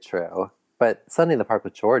probably true. But Sunday in the Park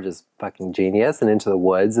with George is fucking genius, and Into the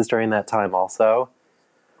Woods is during that time also.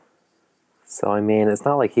 So, I mean, it's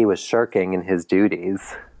not like he was shirking in his duties,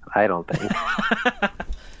 I don't think,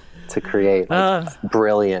 to create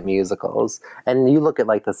brilliant musicals. And you look at,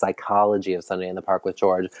 like, the psychology of Sunday in the Park with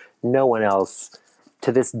George, no one else,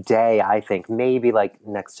 to this day, I think, maybe, like,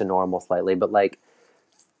 Next to Normal slightly, but, like,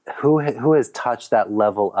 who has touched that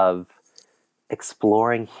level of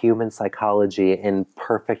exploring human psychology in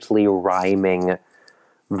perfectly rhyming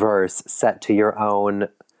verse set to your own,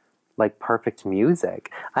 like, perfect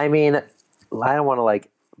music? I mean, I don't want to like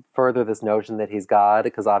further this notion that he's God,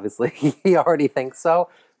 because obviously he already thinks so,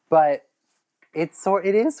 but it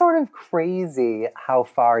is sort of crazy how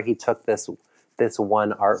far he took this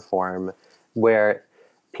one art form, where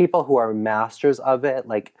people who are masters of it,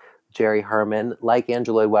 like Jerry Herman, like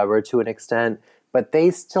Andrew Lloyd Webber to an extent, but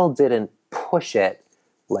they still didn't push it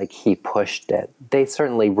like he pushed it. They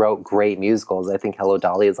certainly wrote great musicals. I think Hello,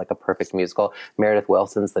 Dolly is like a perfect musical. Meredith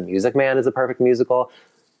Willson's The Music Man is a perfect musical.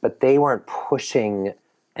 But they weren't pushing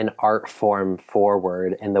an art form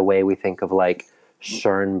forward in the way we think of like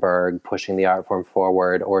Schoenberg pushing the art form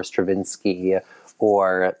forward, or Stravinsky,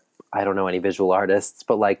 or I don't know any visual artists,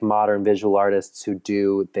 but like modern visual artists who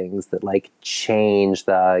do things that like change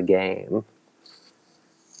the game.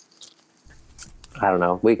 I don't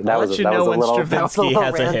know. That was a little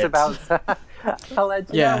rant about.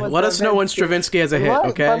 Let us know when Stravinsky has a hit,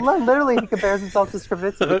 okay? But literally, he compares himself to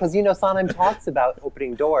Stravinsky because, you know, Sondheim talks about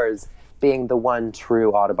Opening Doors being the one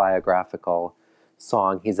true autobiographical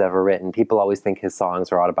song he's ever written. People always think his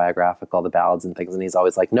songs are autobiographical, the ballads and things, and he's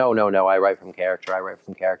always like, no, I write from character.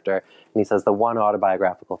 And he says the one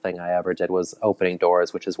autobiographical thing I ever did was Opening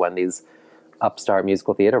Doors, which is when these upstart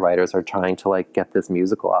musical theater writers are trying to like get this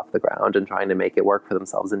musical off the ground and trying to make it work for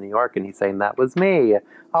themselves in New York. And he's saying that was me.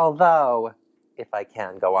 Although, if I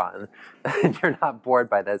can go on, and you're not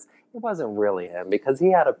bored by this, it wasn't really him, because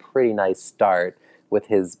he had a pretty nice start with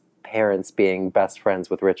his parents being best friends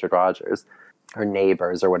with Richard Rodgers, or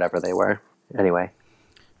neighbors, or whatever they were. Anyway.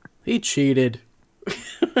 He cheated.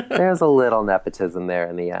 There's a little nepotism there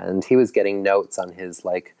in the end. He was getting notes on his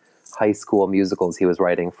like high school musicals he was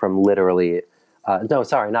writing from literally,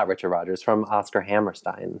 not Richard Rodgers, from Oscar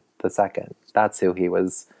Hammerstein II. That's who he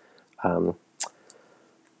was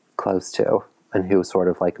close to, and who sort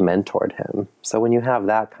of like mentored him. So when you have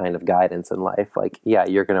that kind of guidance in life, like, yeah,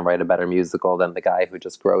 you're going to write a better musical than the guy who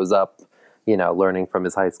just grows up, you know, learning from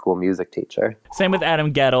his high school music teacher. Same with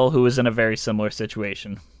Adam Gettle, who was in a very similar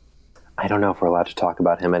situation. I don't know if we're allowed to talk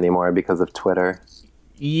about him anymore because of Twitter.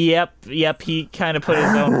 Yep, he kind of put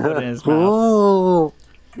his own foot in his mouth. Ooh.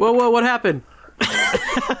 Whoa, what happened?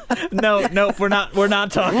 No, we're not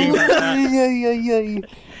talking about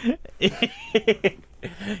that.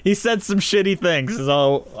 He said some shitty things, is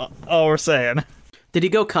all we're saying. Did he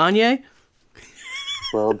go Kanye?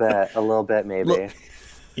 A little bit, maybe.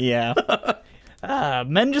 Yeah.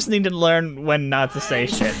 Men just need to learn when not to say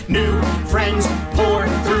shit. New friends pour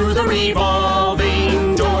through the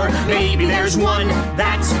revolving door. Maybe there's one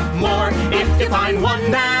that's more. If you find one,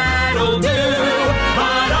 that'll do.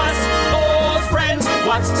 But us old friends,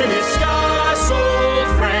 what's to discuss, old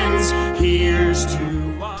friends? Here's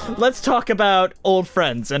to... Let's talk about Old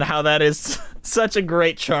Friends and how that is such a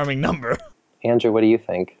great, charming number. Andrew, what do you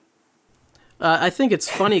think? I think it's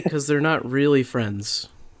funny because they're not really friends.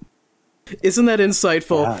 Isn't that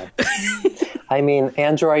insightful? Yeah. I mean,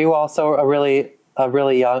 Andrew, are you also a really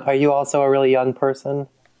young person?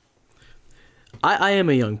 I am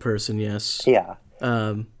a young person, yes. Yeah.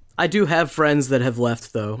 I do have friends that have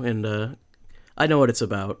left, though, and I know what it's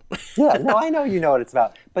about. Yeah, no, I know you know what it's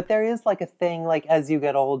about. But there is like a thing, like as you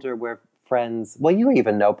get older, where friends, well, you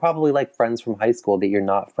even know, probably like friends from high school that you're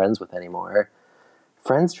not friends with anymore.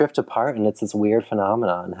 Friends drift apart, and it's this weird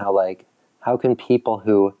phenomenon. How can people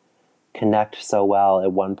who connect so well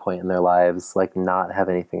at one point in their lives like not have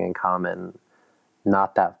anything in common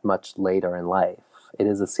not that much later in life? It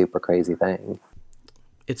is a super crazy thing.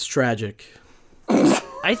 It's tragic.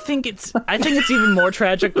 I think it's even more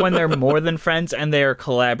tragic when they're more than friends and they're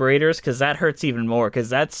collaborators, because that hurts even more, because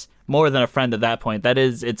that's more than a friend at that point. That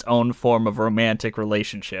is its own form of romantic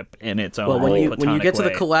relationship in its own Well, when you get to the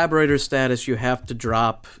way. collaborator status, you have to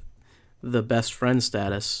drop the best friend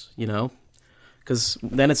status, you know? Because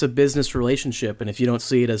then it's a business relationship, and if you don't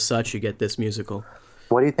see it as such, you get this musical.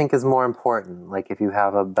 What do you think is more important? Like, if you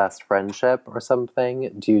have a best friendship or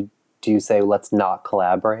something, do you say, let's not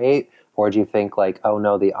collaborate? Or do you think, like, oh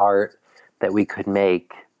no, the art that we could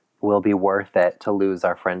make will be worth it to lose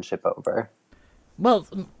our friendship over? Well,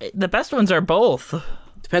 the best ones are both.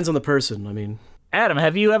 Depends on the person, I mean. Adam,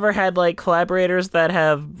 have you ever had, like, collaborators that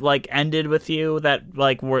have, like, ended with you that,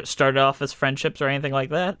 like, were started off as friendships or anything like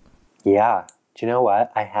that? Yeah. Do you know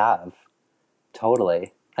what? I have.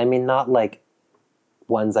 Totally. I mean, not, like,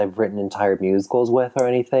 ones I've written entire musicals with or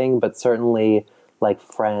anything, but certainly, like,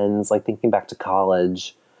 friends, like, thinking back to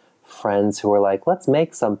college, friends who were like, let's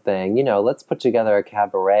make something, you know, let's put together a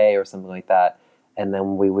cabaret or something like that. And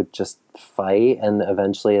then we would just fight, and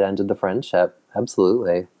eventually it ended the friendship.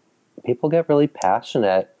 Absolutely. People get really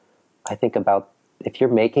passionate, I think, about if you're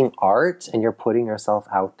making art and you're putting yourself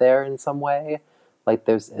out there in some way, like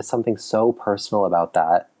there's something so personal about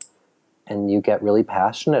that. And you get really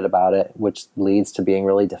passionate about it, which leads to being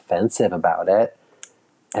really defensive about it.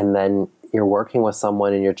 And then you're working with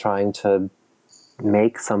someone and you're trying to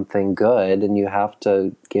make something good, and you have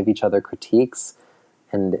to give each other critiques,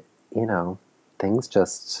 and, you know, things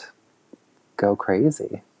just go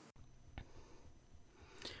crazy.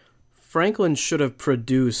 Franklin should have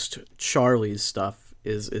produced Charlie's stuff,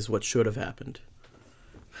 is what should have happened.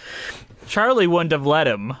 Charlie wouldn't have let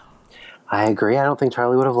him. I agree. I don't think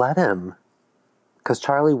Charlie would have let him. Because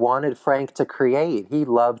Charlie wanted Frank to create. He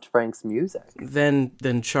loved Frank's music.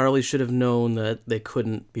 Then Charlie should have known that they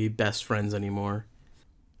couldn't be best friends anymore.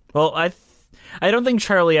 Well, I don't think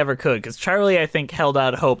Charlie ever could, because Charlie, I think, held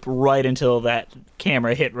out hope right until that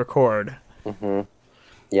camera hit record. Mm-hmm.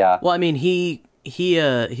 Yeah. Well, I mean, he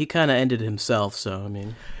kind of ended himself, so, I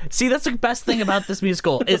mean... See, that's the best thing about this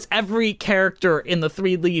musical, is every character in the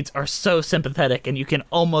three leads are so sympathetic, and you can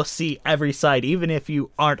almost see every side, even if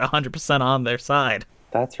you aren't 100% on their side.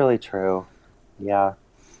 That's really true. Yeah.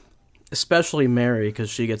 Especially Mary, because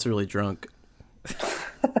she gets really drunk.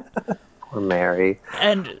 Poor Mary.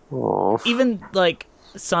 And Aww. even, like,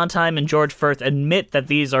 Sondheim and George Firth admit that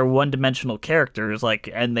these are one-dimensional characters, like,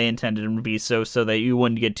 and they intended them to be so that you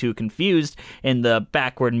wouldn't get too confused in the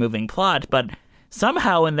backward-moving plot, but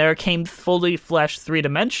somehow in there came fully fleshed 3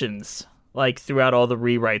 dimensions, like, throughout all the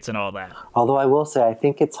rewrites and all that. Although I will say, I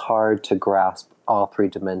think it's hard to grasp all 3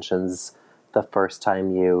 dimensions the first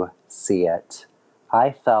time you see it.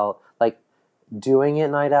 I felt like doing it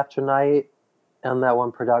night after night on that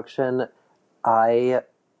one production, I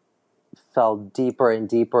fell deeper and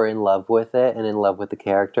deeper in love with it and in love with the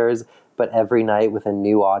characters. But every night with a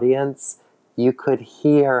new audience, you could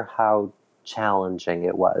hear how challenging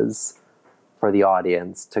it was for the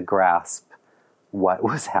audience to grasp what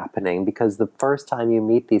was happening. Because the first time you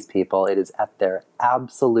meet these people, it is at their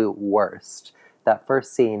absolute worst. That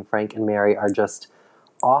first scene, Frank and Mary are just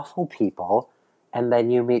awful people. And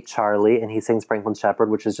then you meet Charlie and he sings Franklin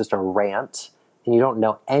Shepherd, which is just a rant. And you don't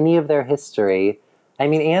know any of their history. I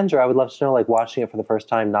mean, Andrew, I would love to know, like, watching it for the first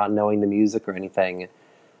time, not knowing the music or anything,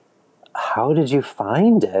 how did you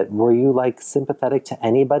find it? Were you, like, sympathetic to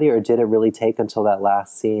anybody, or did it really take until that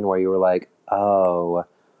last scene where you were like, oh,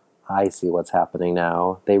 I see what's happening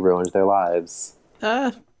now. They ruined their lives.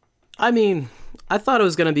 I mean, I thought it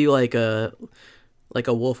was going to be like a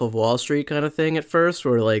Wolf of Wall Street kind of thing at first,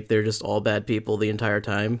 where, like, they're just all bad people the entire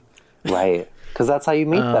time. Right. Because that's how you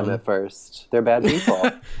meet them at first. They're bad people.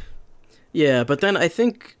 Yeah, but then I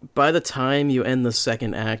think by the time you end the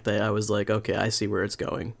second act, I was like, okay, I see where it's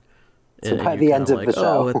going. So by the end of the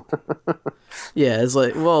show. Yeah, it's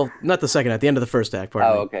like, well, not the second act, the end of the first act,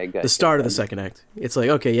 pardon me. Okay, good. The start of the second act. It's like,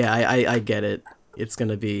 okay, yeah, I get it. It's going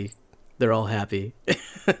to be, they're all happy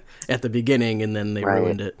at the beginning, and then they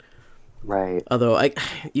ruined it. Right. Although,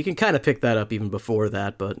 you can kind of pick that up even before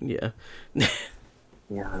that, but yeah.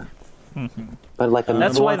 Yeah. Mm-hmm. But like,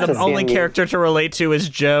 that's why the only character to relate to is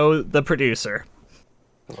Joe, the producer.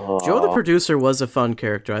 Aww. Joe, the producer, was a fun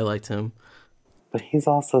character. I liked him. But he's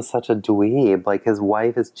also such a dweeb. Like, his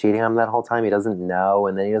wife is cheating on him that whole time. He doesn't know,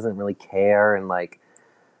 and then he doesn't really care. And, like,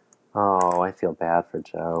 oh, I feel bad for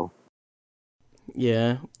Joe.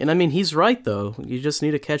 Yeah. And, I mean, he's right, though. You just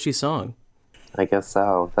need a catchy song. I guess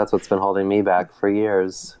so. That's what's been holding me back for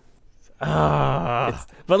years. But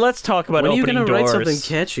let's talk about when opening doors. When are you going to write something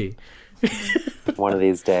catchy? one of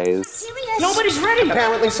these days. Nobody's ready.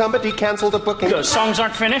 Apparently somebody canceled a booking. The songs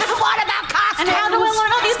aren't finished. What about costumes? And how do we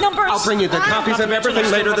learn all these numbers? I'll bring you the copies of everything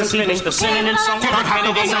later this evening. The singing and song. What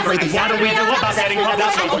do we do about getting clubbed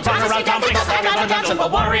out? We'll turn around, company, and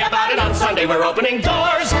we'll worry about it on Sunday. We're opening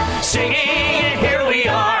doors, singing, and here we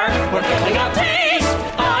are. We're filling our days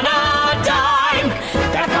on a dime.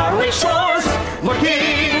 That faraway shores,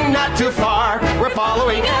 Looking not too far, we're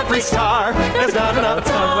following every star. There's not enough Let's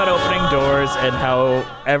talk about opening doors and how,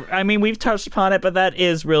 I mean, we've touched upon it, but that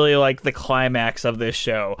is really like the climax of this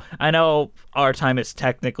show. I know Our Time is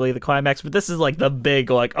technically the climax, but this is like the big,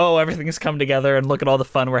 like, oh, everything's come together and look at all the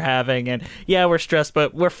fun we're having. And yeah, we're stressed,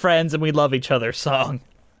 but we're friends and we love each other song.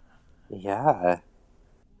 Yeah.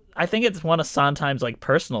 I think it's one of Sondheim's like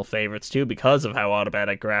personal favorites too because of how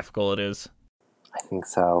autobiographical it is. I think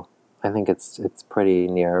so. I think it's pretty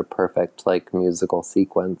near perfect, like, musical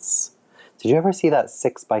sequence. Did you ever see that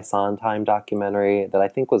 6 by Sondheim documentary that I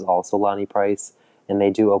think was also Lonnie Price, and they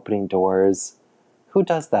do opening doors? Who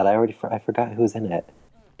does that? I forgot who's in it.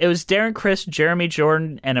 It was Darren Criss, Jeremy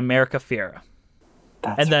Jordan, and America Fiera.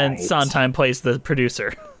 That's and then right. Sondheim plays the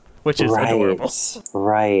producer, which is adorable.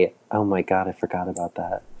 Right. Oh my God, I forgot about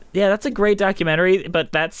that. Yeah, that's a great documentary,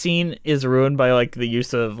 but that scene is ruined by like the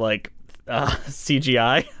use of like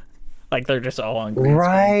CGI. Like they're just all on green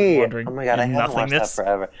right. screen. Oh my God, I haven't watched that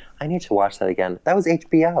forever. I need to watch that again. That was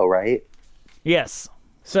HBO, right? Yes.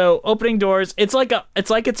 So opening doors, it's like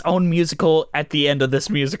its own musical at the end of this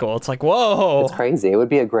musical. It's like, whoa. It's crazy. It would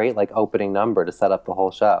be a great like opening number to set up the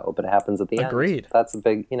whole show, but it happens at the end. Agreed. That's a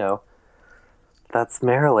big, that's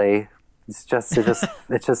Merrily.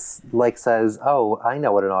 It just like says, oh, I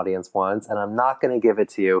know what an audience wants, and I'm not going to give it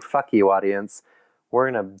to you. Fuck you, audience. We're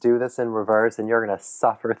going to do this in reverse, and you're going to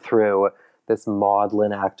suffer through this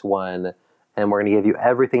maudlin Act 1, and we're going to give you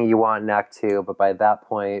everything you want in Act 2, but by that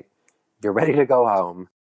point, you're ready to go home.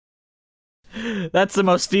 That's the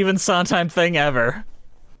most Stephen Sondheim thing ever.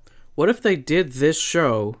 What if they did this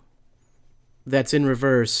show that's in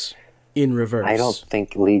reverse? I don't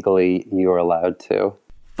think legally you're allowed to.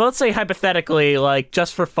 But let's say hypothetically, like,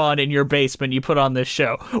 just for fun in your basement, you put on this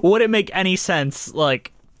show. Would it make any sense,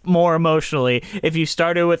 like, more emotionally, if you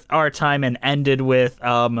started with Our Time and ended with,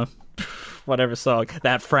 whatever song,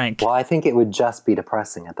 That Frank? Well, I think it would just be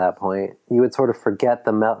depressing at that point. You would sort of forget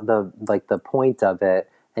the point of it,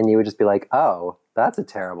 and you would just be like, oh, that's a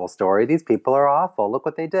terrible story. These people are awful. Look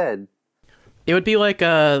what they did. It would be like,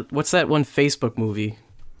 what's that one Facebook movie?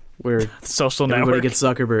 Where Social Network. Everybody gets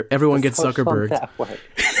Zuckerberg. Everyone gets Zuckerberg.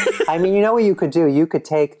 I mean, you know what you could do? You could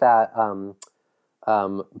take that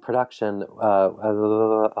production.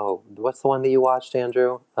 What's the one that you watched,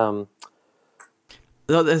 Andrew?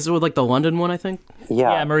 This was like the London one, I think.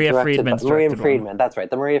 Yeah, Maria Friedman. That's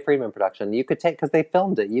right, the Maria Friedman production. You could take, because they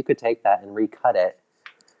filmed it. You could take that and recut it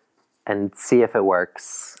and see if it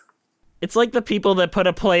works. It's like the people that put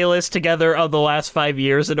a playlist together of the last 5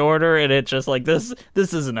 years in order, and it's just like, this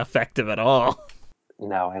isn't effective at all.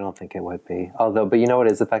 No, I don't think it would be. But you know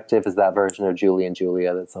what is effective is that version of Julie and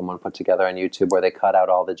Julia that someone put together on YouTube where they cut out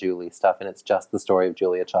all the Julie stuff, and it's just the story of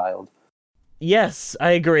Julia Child. Yes,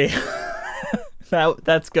 I agree.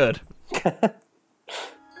 That's good.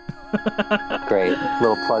 Great.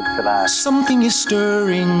 Little plug for that. Something is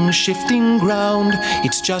stirring, shifting ground,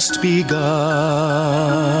 it's just begun.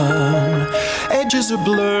 Edges are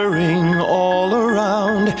blurring all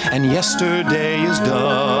around, and yesterday is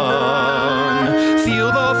done. Feel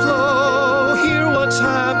the flow, hear what's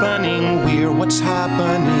happening, we're what's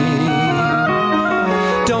happening.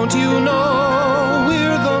 Don't you know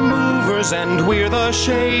we're the movers and we're the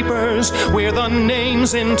shapers, we're the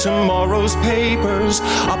names in tomorrow's papers,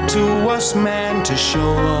 up to us, man, to show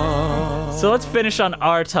us. So let's finish on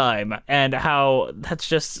Our Time and how that's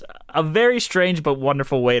just a very strange but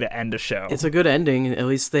wonderful way to end a show. It's a good ending. At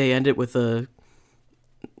least they end it with a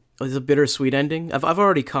bittersweet ending. I've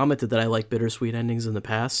already commented that I like bittersweet endings in the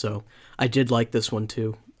past, so I did like this one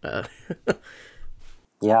too.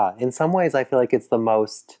 Yeah, in some ways I feel like it's the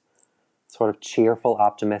most sort of cheerful,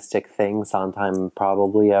 optimistic thing Sondheim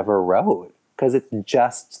probably ever wrote. Because it's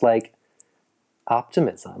just like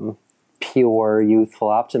optimism, pure, youthful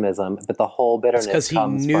optimism. But the whole bitterness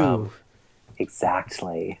comes from...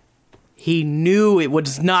 Exactly. He knew it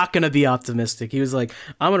was not going to be optimistic. He was like,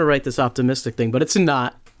 I'm going to write this optimistic thing, but it's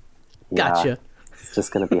not. Gotcha. Yeah, it's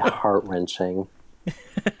just going to be heart-wrenching.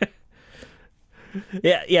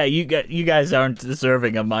 Yeah. You guys aren't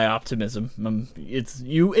deserving of my optimism. It's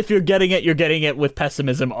you. If you're getting it with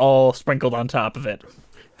pessimism all sprinkled on top of it.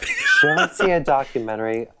 Did you ever see a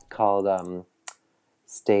documentary called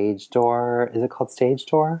Stage Door? Is it called Stage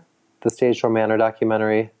Door? The Stage Door Manor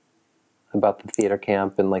documentary. about the theater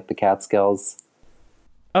camp and like the Catskills.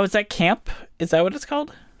 Oh, is that Camp? Is that what it's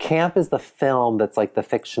called? Camp is the film that's like the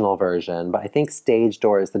fictional version, but I think Stage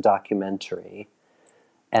Door is the documentary.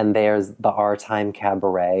 And there's the Our Time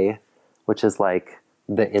Cabaret, which is like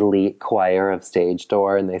the elite choir of Stage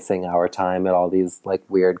Door, and they sing Our Time at all these like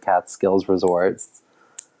weird Catskills resorts.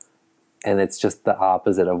 And it's just the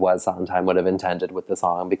opposite of what Sondheim would have intended with the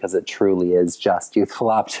song, because it truly is just youthful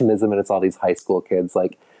optimism, and it's all these high school kids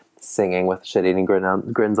like singing with shit-eating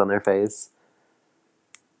grins on their face.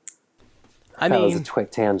 That was a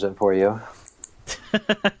quick tangent for you.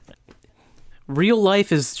 Real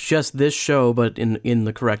life is just this show, but in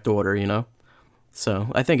the correct order, you know?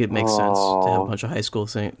 So I think it makes sense to have a bunch of high school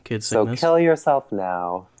kids sing this. So kill yourself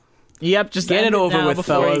now. Yep, just get it over with,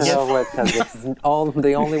 fellas. Get it over with, because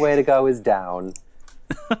the only way to go is down.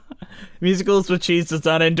 Musicals with Cheese does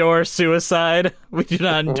not endorse suicide. We do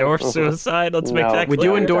not endorse suicide. Let's make that clear. We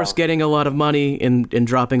do endorse getting a lot of money and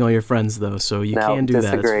dropping all your friends, though, so you can do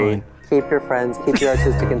that. It's fine. Keep your friends, keep your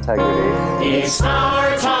artistic integrity. It's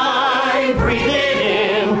our time, breathe it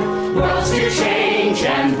in. Worlds to change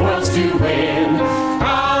and worlds to win.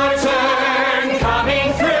 Our turn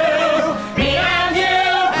coming through. Me and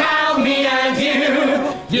you, pal, me and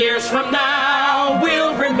you. Years from now,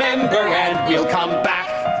 we'll remember and we'll come back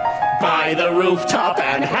by the rooftop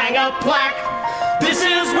and hang a plaque. This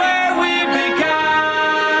is where we began.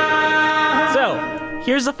 So,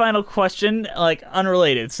 here's the final question, like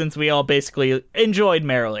unrelated, since we all basically enjoyed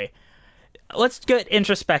Merrily. Let's get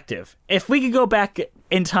introspective. If we could go back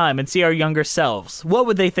in time and see our younger selves, what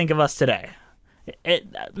would they think of us today?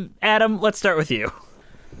 Adam, let's start with you.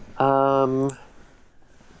 I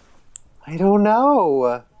don't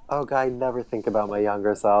know. Oh, God, I never think about my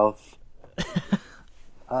younger self.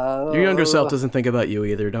 Your younger self doesn't think about you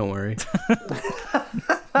either, don't worry.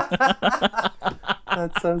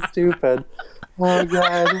 That's so stupid. Oh,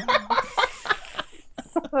 God.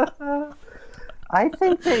 I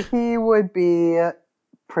think that he would be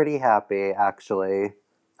pretty happy, actually.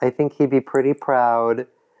 I think he'd be pretty proud.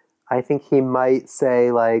 I think he might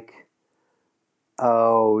say, like,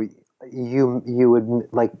 oh, you would,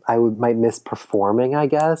 like, might miss performing, I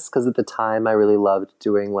guess, because at the time I really loved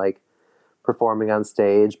doing, like, performing on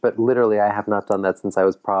stage, but literally I have not done that since I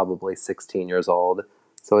was probably 16 years old.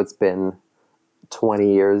 So it's been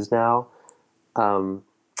 20 years now.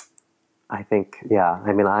 I think, yeah,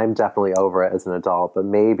 I mean, I'm definitely over it as an adult, but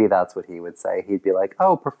maybe that's what he would say. He'd be like,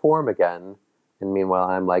 oh, perform again. And meanwhile,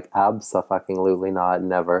 I'm like, abso-fucking-lutely not,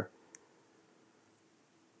 never.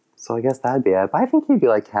 So I guess that'd be it. But I think he'd be,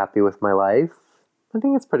 like, happy with my life. I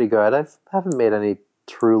think it's pretty good. I haven't made any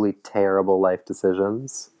truly terrible life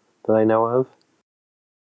decisions that I know of.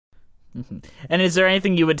 Mm-hmm. And is there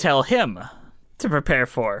anything you would tell him to prepare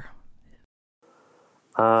for?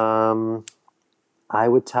 I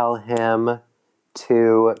would tell him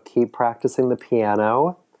to keep practicing the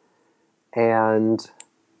piano and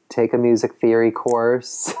take a music theory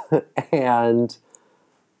course and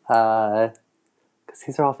because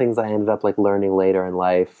these are all things I ended up like learning later in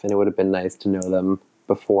life, and it would have been nice to know them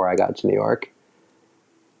before I got to New York.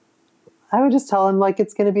 I would just tell him like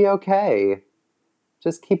it's going to be okay.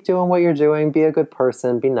 Just keep doing what you're doing. Be a good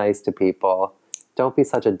person. Be nice to people. Don't be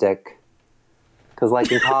such a dick. Because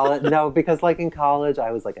like in college, in college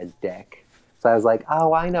I was like a dick. So I was like,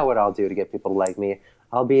 oh, I know what I'll do to get people to like me.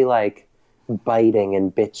 I'll be like biting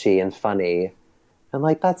and bitchy and funny. And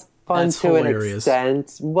like, that's fun to hilarious. An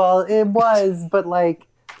extent. Well, it was, but like,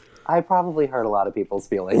 I probably hurt a lot of people's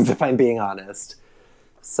feelings if I'm being honest.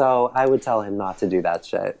 So I would tell him not to do that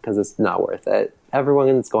shit because it's not worth it.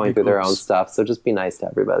 Everyone's going through their own stuff, so just be nice to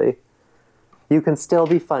everybody. You can still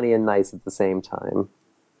be funny and nice at the same time.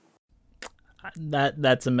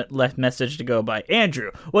 That's a message to go by.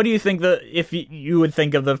 Andrew, what do you think if you would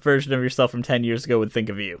think of the version of yourself from 10 years ago would think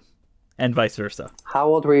of you? And vice versa. How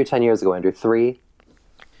old were you 10 years ago, Andrew? 3?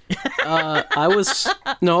 I was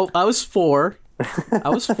 4. I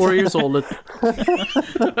was 4 years old.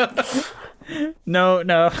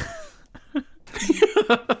 No.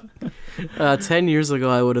 10 years ago,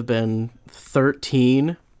 I would have been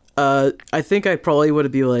 13. I think I probably would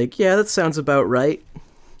have been like, yeah, that sounds about right.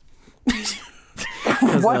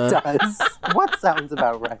 What sounds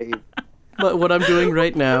about right? But what I'm doing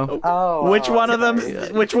right now. Which one of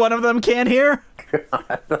them can't hear?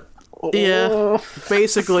 God. Yeah,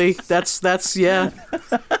 basically, that's yeah.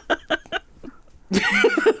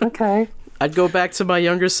 Okay. I'd go back to my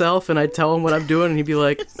younger self and I'd tell him what I'm doing, and he'd be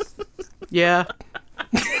like, yeah.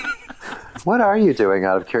 What are you doing,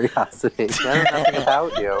 out of curiosity? I know nothing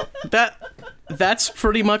about you. That's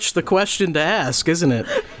pretty much the question to ask, isn't it?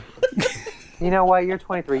 You know what? You're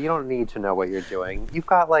 23. You don't need to know what you're doing. You've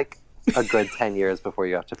got like a good 10 years before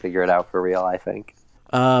you have to figure it out for real, I think.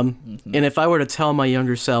 And if I were to tell my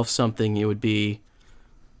younger self something, it would be...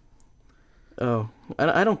 Oh,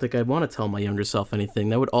 I don't think I'd want to tell my younger self anything.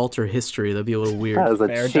 That would alter history. That'd be a little weird. That is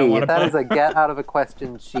a cheat. That is a get out of a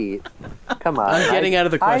question cheat. Come on. I'm getting out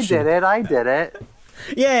of the question. I did it.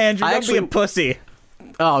 Yeah, Andrew, don't be a pussy.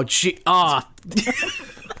 Oh, gee.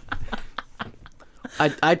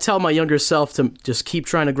 I'd tell my younger self to just keep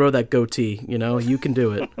trying to grow that goatee. You know, you can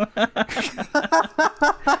do it.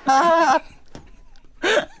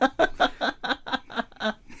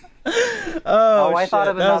 I thought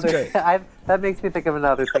of another. That makes me think of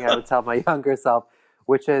another thing I would tell my younger self,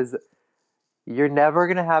 which is, you're never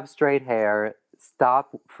going to have straight hair.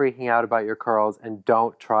 Stop freaking out about your curls and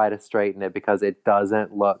don't try to straighten it because it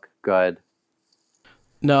doesn't look good.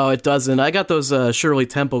 No, it doesn't. I got those Shirley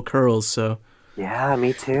Temple curls, so... Yeah,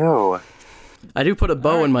 me too. I do put a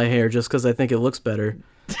bow in my hair just because I think it looks better.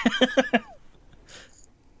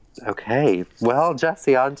 Okay. Well,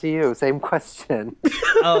 Jesse, on to you. Same question.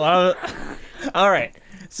 All right.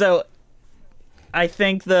 So, I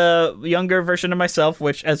think the younger version of myself,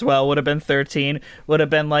 which as well would have been 13, would have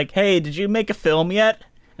been like, hey, did you make a film yet?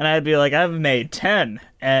 And I'd be like, I've made 10,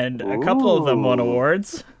 and a couple of them won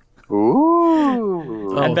awards.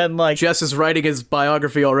 Ooh. And then like... Jess is writing his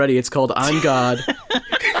biography already. It's called I'm God.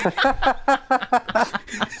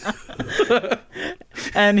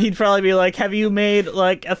 And he'd probably be like, have you made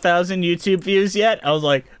like 1,000 YouTube views yet? I was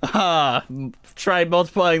like, try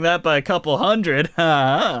multiplying that by a couple hundred.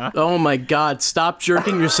 Oh my God, stop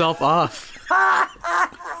jerking yourself off. What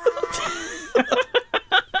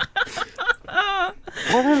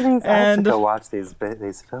are these? I have to go watch these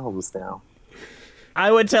films now. I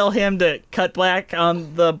would tell him to cut back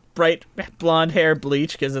on the bright blonde hair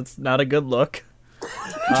bleach because it's not a good look.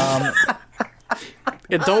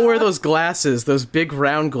 And don't wear those glasses, those big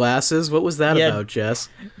round glasses. What was that about, Jess?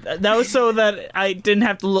 That was so that I didn't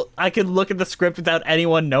have to look. I could look at the script without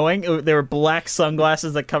anyone knowing. They were black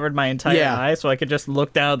sunglasses that covered my entire eye, so I could just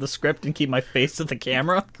look down at the script and keep my face to the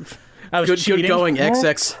camera. I was cheating. Good going,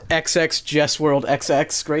 XX Jess World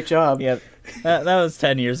XX. Great job. Yeah. That was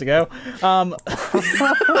 10 years ago.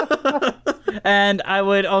 And I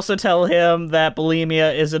would also tell him that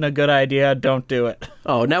bulimia isn't a good idea. Don't do it.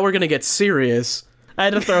 Oh, now we're going to get serious. I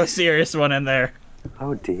had to throw a serious one in there.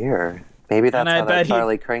 Oh, dear. Maybe that's how that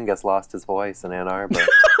Charlie Kringus lost his voice in Ann Arbor.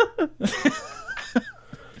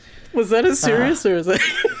 Was that as serious or is that...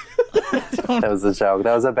 That was a joke.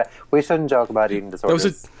 That was a We shouldn't joke about eating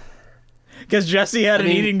disorders. Because Jesse had an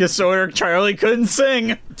eating disorder, Charlie couldn't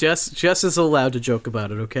sing. Jess is allowed to joke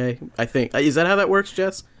about it, okay? I think. Is that how that works,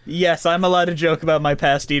 Jess? Yes, I'm allowed to joke about my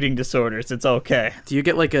past eating disorders. It's okay. Do you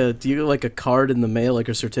get like a card in the mail, like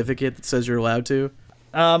a certificate that says you're allowed to?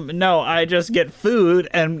 No, I just get food,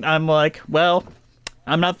 and I'm like, well,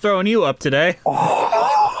 I'm not throwing you up today.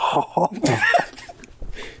 Oh.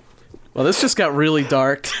 Well, this just got really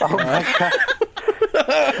dark. Oh my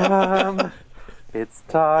God. It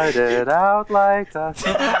started out like a...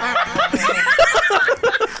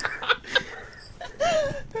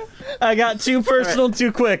 I got too personal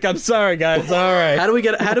too quick. I'm sorry, guys. All right. How do we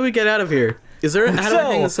get out of here? How do I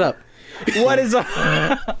hang this up? What is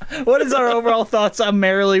our overall thoughts on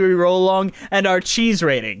Merrily We Roll Along and our cheese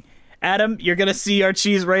rating? Adam, you're gonna see our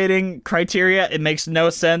cheese rating criteria. It makes no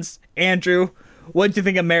sense. Andrew, what did you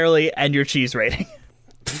think of Merrily and your cheese rating?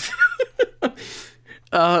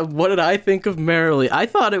 What did I think of Merrily? I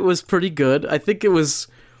thought it was pretty good. I think it was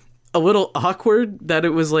a little awkward that it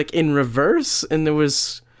was like in reverse, and there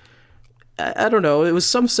was, I don't know, it was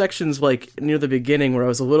some sections like near the beginning where I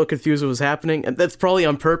was a little confused what was happening, and that's probably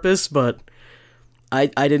on purpose, but I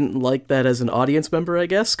didn't like that as an audience member, I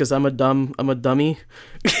guess, because I'm a dummy.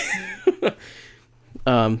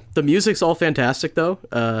 The music's all fantastic though,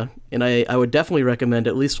 and I would definitely recommend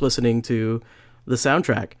at least listening to the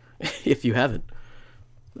soundtrack if you haven't.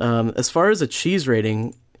 As far as a cheese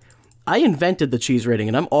rating, I invented the cheese rating,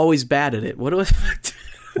 and I'm always bad at it. What's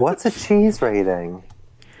a cheese rating?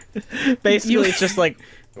 Basically, it's just like,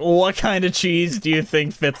 what kind of cheese do you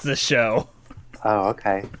think fits the show? Oh,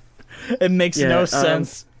 okay. It makes no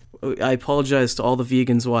sense. I apologize to all the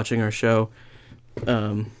vegans watching our show.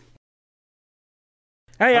 Hey,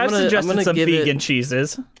 I've suggested some vegan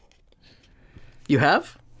cheeses. You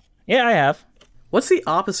have? Yeah, I have. What's the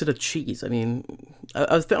opposite of cheese? I mean,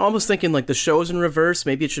 I was almost thinking like the show's in reverse.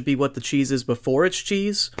 Maybe it should be what the cheese is before it's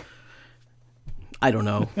cheese. I don't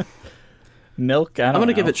know. Milk. I'm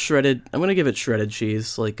gonna give it shredded. I'm gonna give it shredded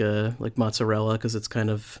cheese, like mozzarella, because it's kind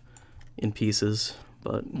of in pieces.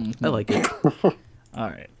 But I like it. All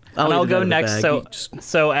right. And I'll leave it go out of the next bag. so You just-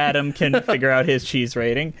 so Adam can figure out his cheese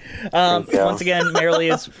rating. Once again, Merrily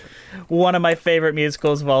is one of my favorite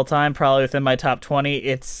musicals of all time, probably within my top 20.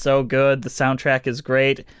 It's so good. The soundtrack is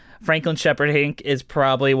great. Franklin Shepherd Inc. is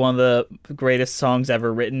probably one of the greatest songs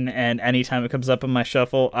ever written, and anytime it comes up in my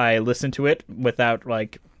shuffle, I listen to it without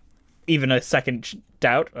like even a second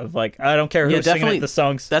doubt of like, I don't care who's singing it, the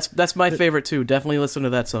songs. That's my favorite too. Definitely listen to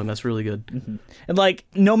that song. That's really good. Mm-hmm. And like,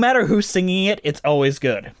 no matter who's singing it, it's always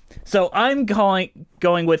good. So I'm going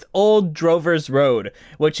with Old Drover's Road,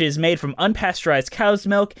 which is made from unpasteurized cow's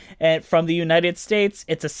milk and from the United States.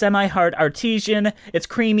 It's a semi-hard artesian. It's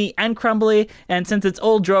creamy and crumbly, and since it's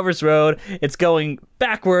Old Drover's Road, it's going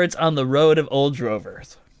backwards on the road of old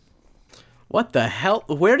drovers. What the hell?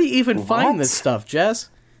 Where do you even find this stuff, Jess?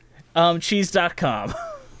 Cheese.com.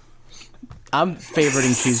 I'm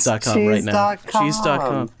favoriting cheese.com right now.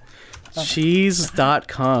 Cheese.com.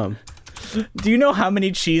 Cheese.com. Do you know how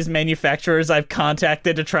many cheese manufacturers I've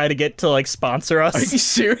contacted to try to get to like sponsor us? Are you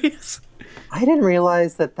serious? I didn't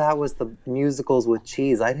realize that was the musicals with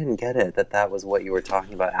cheese. I didn't get it that was what you were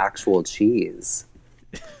talking about, actual cheese.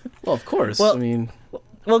 Well, of course. Well, I mean,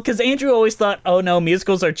 well, because Andrew always thought, oh no,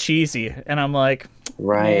 musicals are cheesy, and I'm like,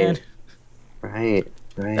 man. Right.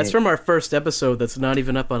 That's from our first episode. That's not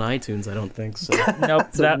even up on iTunes, I don't think. So nope.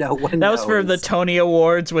 So no one that was knows. for the Tony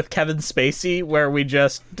Awards with Kevin Spacey, where we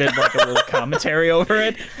just did like a little commentary over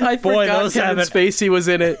it. I forgot Kevin Spacey was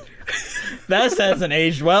in it. That hasn't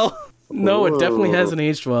aged well. No, it definitely hasn't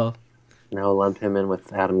aged well. No, lump him in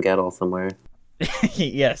with Adam Gettle somewhere.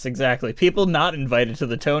 Yes, exactly. People not invited to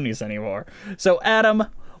the Tonys anymore. So, Adam,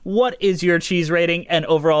 what is your cheese rating and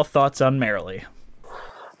overall thoughts on Merrily?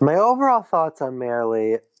 My overall thoughts on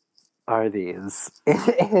Merrily are these.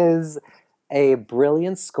 It is a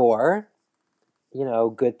brilliant score. You know,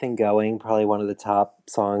 Good Thing Going, probably one of the top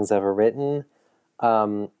songs ever written.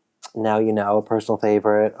 Now You Know, a personal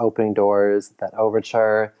favorite. Opening Doors, that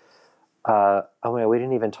overture. Oh my, we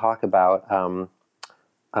didn't even talk about, oh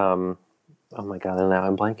my god, and now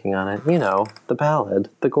I'm blanking on it. You know, the ballad,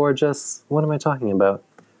 the gorgeous, what am I talking about?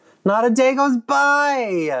 Not a Day Goes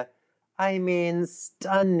By! I mean,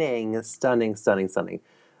 stunning. You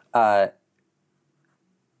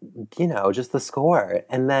know, just the score.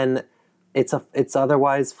 And then it's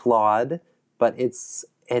otherwise flawed, but it's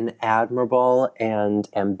an admirable and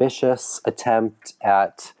ambitious attempt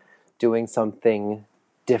at doing something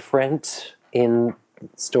different in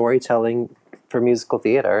storytelling for musical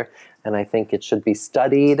theater. And I think it should be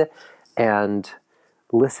studied and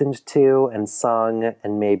listened to and sung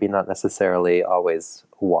and maybe not necessarily always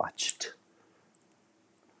watched.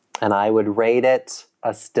 And I would rate it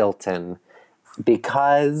a Stilton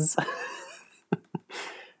because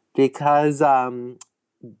because according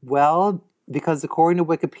to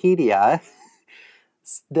Wikipedia,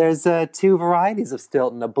 there's two varieties of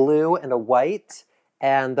Stilton, a blue and a white,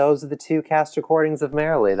 and those are the two cast recordings of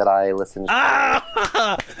Merrily that I listened to.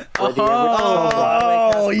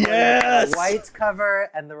 Oh, yes! The white cover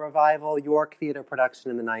and the revival York Theatre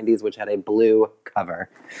production in the 90s, which had a blue cover.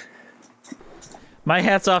 My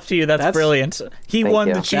hat's off to you. That's brilliant. He Thank won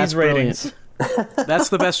you. the cheese ratings. That's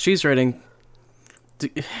the best cheese rating.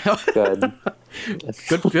 Good.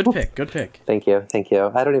 Good pick. Thank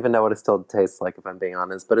you. I don't even know what it still tastes like, if I'm being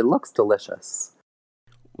honest, but it looks delicious.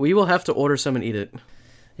 We will have to order some and eat it.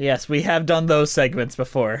 Yes, we have done those segments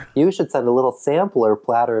before. You should send a little sampler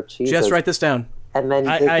platter of cheese. Just write this down. And then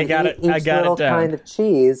I got it. Each I got little it down. kind of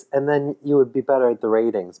cheese, and then you would be better at the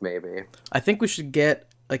ratings, maybe. I think we should get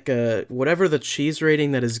like whatever the cheese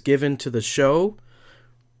rating that is given to the show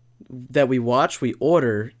that we watch, we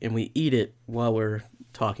order and we eat it while we're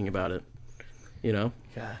talking about it. You know?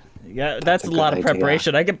 God. Yeah, that's a lot of idea.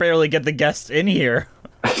 preparation. I could barely get the guests in here.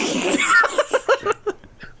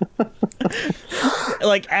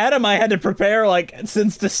 Like Adam, I had to prepare like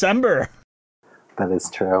since December. That is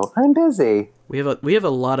true. I'm busy. We have a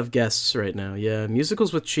lot of guests right now. Yeah,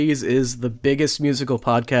 Musicals with Cheese is the biggest musical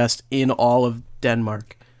podcast in all of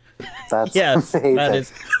Denmark. That's Yes, amazing. that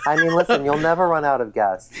is. I mean, listen, you'll never run out of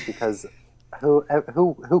guests because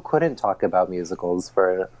who couldn't talk about musicals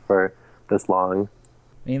for this long?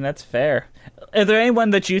 I mean, that's fair. Is there anyone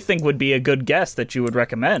that you think would be a good guest that you would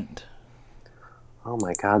recommend? Oh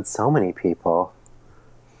my God, so many people.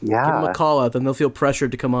 Yeah. Give them a call out, then they'll feel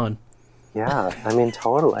pressured to come on. Yeah, I mean,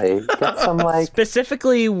 totally. Get some, like...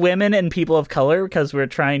 Specifically women and people of color, because we're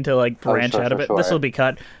trying to, like, branch out of it. Sure. This will be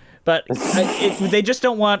cut. But they just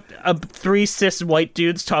don't want three cis white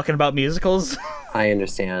dudes talking about musicals. I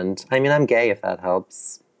understand. I mean, I'm gay, if that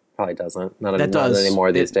helps. Probably doesn't. Not That does.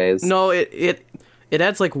 anymore these days. No, it It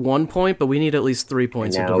adds like 1 point, but we need at least 3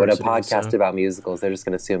 points. Now, of but a diversity, podcast about musicals, they're just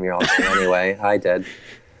going to assume you're all gay anyway. I did.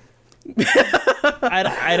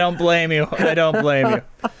 I don't blame you. I don't blame you.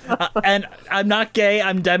 And I'm not gay.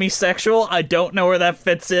 I'm demisexual. I don't know where that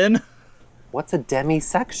fits in. What's a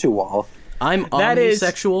demisexual? I'm That is-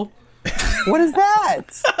 omnisexual. What is that?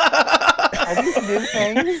 Are these new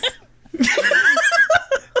things?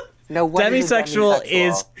 No, what is a Demisexual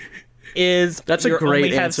demisexual? is That's a you great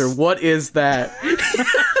only have answer. What is that?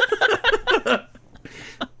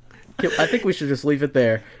 I think we should just leave it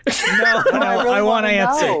there. No, I want to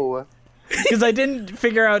answer. know. Because I didn't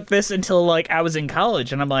figure out this until like I was in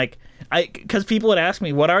college, and I'm like, because people would ask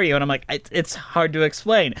me, "What are you?" and I'm like, it's hard to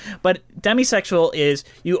explain. But demisexual is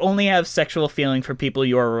you only have sexual feeling for people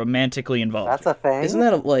you are romantically involved. That's a thing. Isn't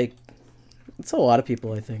that like? It's a lot of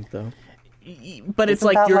people, I think, though. But it's Isn't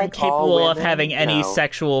like that you're like all incapable of women? having any No.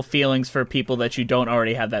 sexual feelings for people that you don't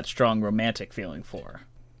already have that strong romantic feeling for.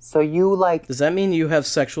 So you like? Does that mean you have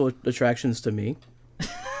sexual attractions to me?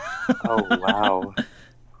 Oh wow.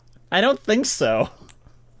 I don't think so.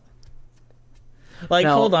 Like,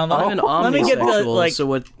 Now, hold on. I'm an Let me get the omnisexual, so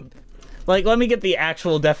what? let me get the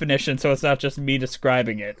actual definition, so it's not just me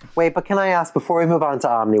describing it. Wait, but can I ask before we move on to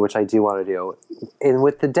Omni, which I do want to do, and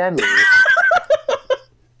with the demi?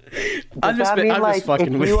 I'm just that mean,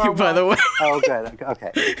 fucking if with are you, by the way. Oh, good.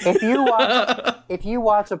 Okay. If you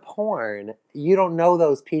watch a porn, you don't know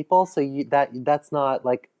those people, so that's not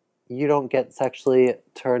like you don't get sexually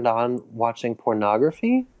turned on watching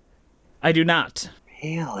pornography. I do not.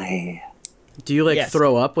 Really? Do you like Yes.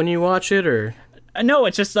 throw up when you watch it, or? No,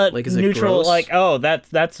 it's just a Like, is it neutral. gross? Like, oh,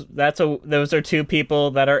 those are two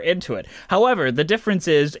people that are into it. However, the difference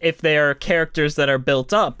is if they are characters that are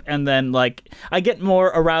built up, and then like I get more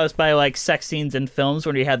aroused by like sex scenes in films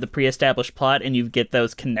when you have the pre-established plot and you get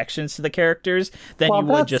those connections to the characters than you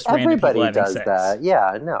would just random people everybody having does sex. that.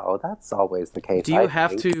 Yeah, no, that's always the case. Do you I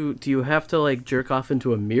have think. to? Do you have to like jerk off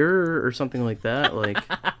into a mirror or something like that? Like,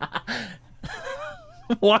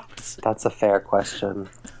 What? That's a fair question.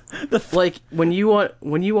 like when you want to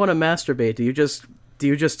masturbate, do you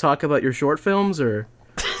just talk about your short films, or?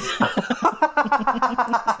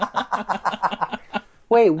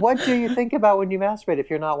 Wait, what do you think about when you masturbate if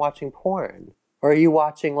you're not watching porn? Or are you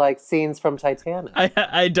watching like scenes from Titanic?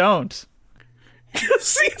 I don't.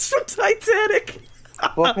 Scenes from Titanic.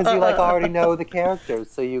 Well, because you like already know the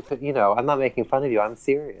characters, so you could, I'm not making fun of you. I'm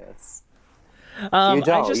serious. You I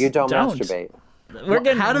don't. just You don't don't. masturbate. We're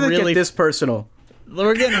getting How did it really get this personal?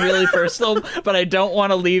 We're getting really personal, but I don't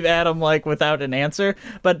want to leave Adam like without an answer.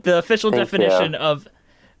 But the official Thank definition you. of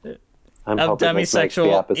I'm hoping this makes the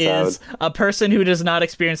demisexual episode. is a person who does not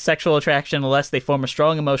experience sexual attraction unless they form a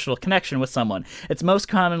strong emotional connection with someone. It's most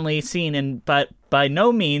commonly seen in, but by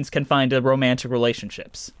no means confined to romantic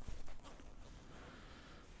relationships.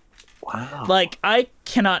 Wow. Like, I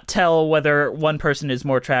cannot tell whether one person is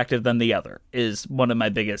more attractive than the other, is one of my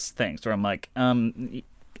biggest things, where I'm like,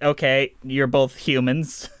 okay, you're both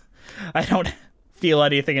humans. I don't feel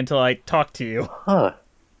anything until I talk to you. Huh.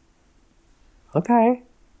 Okay.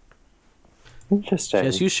 Interesting.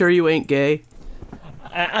 Jess, you sure you ain't gay?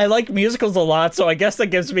 I like musicals a lot, so I guess that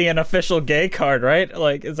gives me an official gay card, right?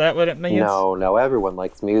 Like, is that what it means? No, everyone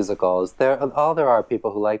likes musicals. There are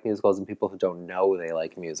people who like musicals and people who don't know they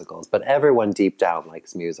like musicals, but everyone deep down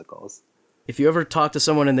likes musicals. If you ever talk to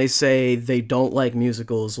someone and they say they don't like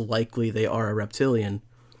musicals, likely they are a reptilian.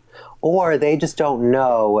 Or they just don't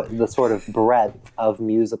know the sort of breadth of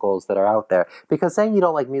musicals that are out there. Because saying you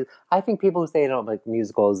don't like music, I think people who say they don't like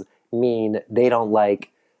musicals mean they don't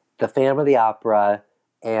like The Phantom of the Opera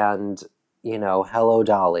and, Hello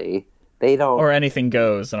Dolly. They don't... Or Anything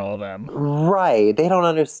Goes and all of them. Right. They don't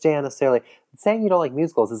understand necessarily. Saying you don't like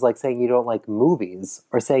musicals is like saying you don't like movies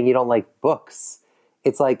or saying you don't like books.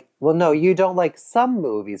 It's like, well, no, you don't like some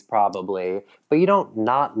movies probably, but you don't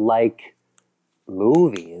not like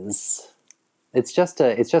movies. It's just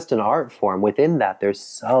an art form. Within that, there's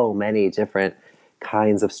so many different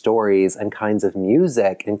kinds of stories and kinds of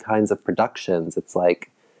music and kinds of productions. It's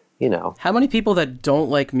like, How many people that don't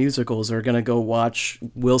like musicals are gonna go watch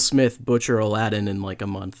Will Smith butcher Aladdin in like a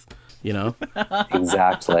month?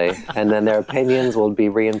 Exactly. And then their opinions will be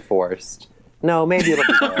reinforced. No, maybe it'll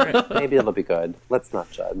be good. Maybe it'll be good. Let's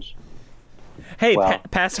not judge. Hey, Well.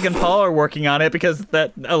 Pasek and Paul are working on it because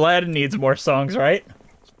that Aladdin needs more songs, right?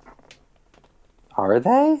 Are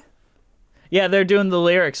they? Yeah, they're doing the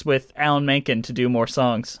lyrics with Alan Menken to do more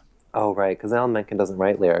songs. Oh, right, because Alan Menken doesn't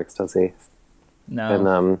write lyrics, does he?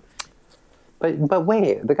 No. And but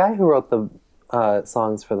wait, the guy who wrote the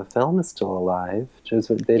songs for the film is still alive. Just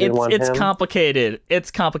they didn't want It's him. complicated.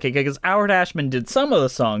 It's complicated because Howard Ashman did some of the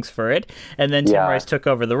songs for it, and then Tim Rice took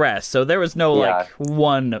over the rest. So there was no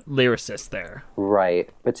one lyricist there. Right,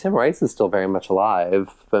 but Tim Rice is still very much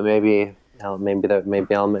alive. But maybe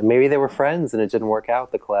they were friends and it didn't work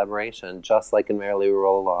out, the collaboration, just like in Merrily We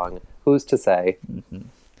Roll Along. Who's to say? Mm-hmm.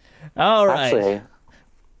 All right. Actually,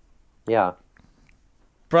 yeah.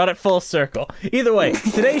 Brought it full circle. Either way,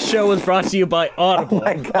 today's show was brought to you by Audible.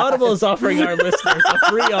 Audible is offering our listeners a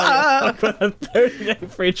free audiobook with a 30-day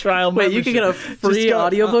free trial membership. Wait, you can get a free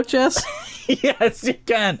audiobook, Jess? Yes, you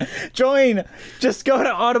can. Join. Just go to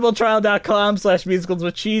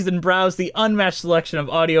audibletrial.com/musicalswithcheese and browse the unmatched selection of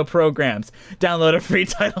audio programs. Download a free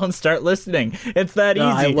title and start listening. It's that easy.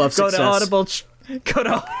 I love success. Go to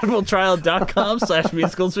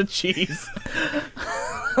audibletrial.com/musicalswithcheese.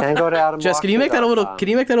 And go to Adam. Jess, can you make that a little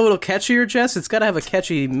catchier, Jess? It's got to have a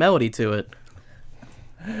catchy melody to it.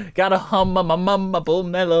 Gotta hum a mummable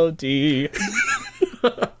melody.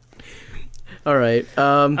 All right.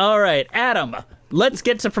 All right, Adam, let's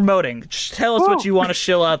get to promoting. Tell us what you want to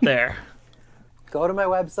shill out there. Go to my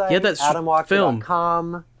website, that's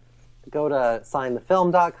adamwachter.com. Go to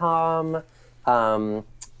signthefilm.com.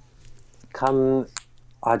 Come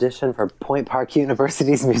audition for Point Park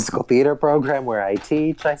University's musical theater program where I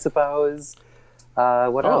teach, I suppose.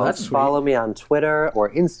 What else? That's sweet. Follow me on Twitter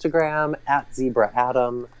or Instagram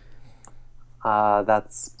 @ZebraAdam.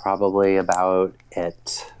 That's probably about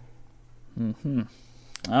it. Mm-hmm.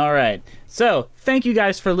 All right. So, thank you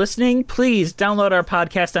guys for listening. Please download our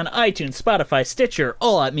podcast on iTunes, Spotify, Stitcher,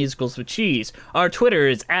 all at Musicals with Cheese. Our Twitter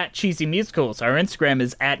is @CheesyMusicals. Our Instagram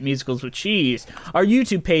is @MusicalsWithCheese. Our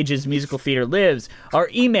YouTube page is Musical Theater Lives.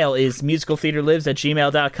 Our email is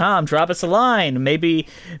musicaltheaterlives@gmail.com. Drop us a line. Maybe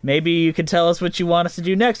you can tell us what you want us to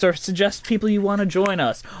do next or suggest people you want to join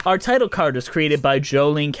us. Our title card was created by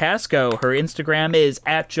Jolene Casco. Her Instagram is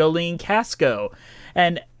 @Jolene Casco.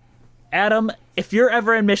 And Adam, if you're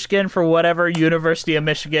ever in Michigan for whatever University of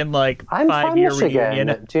Michigan, like, I'm 5-year from Michigan.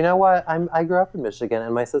 reunion. Do you know what? I grew up in Michigan,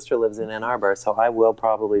 and my sister lives in Ann Arbor, so I will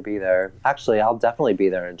probably be there. Actually, I'll definitely be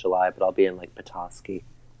there in July, but I'll be in, like, Petoskey.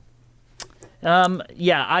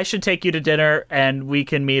 Yeah, I should take you to dinner, and we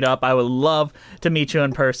can meet up. I would love to meet you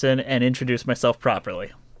in person and introduce myself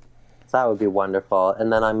properly. So that would be wonderful.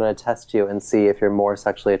 And then I'm going to test you and see if you're more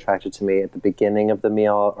sexually attracted to me at the beginning of the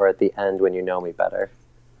meal or at the end when you know me better.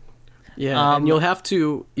 Yeah, and you'll have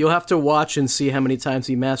to watch and see how many times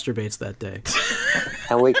he masturbates that day.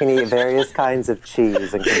 And we can eat various kinds of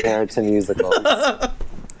cheese and compare it to musicals.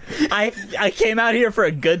 I came out here for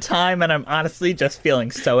a good time, and I'm honestly just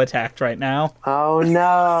feeling so attacked right now. Oh,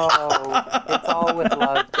 no. It's all with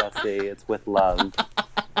love, Jesse. It's with love.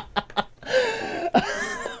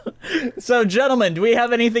 So, gentlemen, do we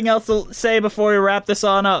have anything else to say before we wrap this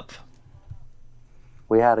on up?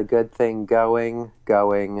 We had a good thing going,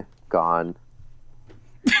 gone.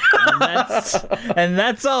 And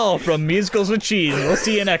that's all from Musicals with Cheese. We'll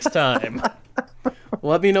see you next time.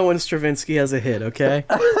 Let me know when Stravinsky has a hit, okay?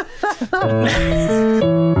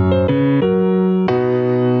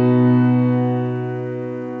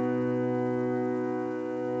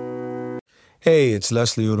 Hey, it's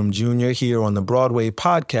Leslie Odom Jr. here on the Broadway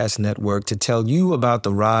Podcast Network to tell you about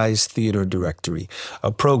the Rise Theater Directory,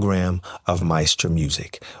 a program of Maestro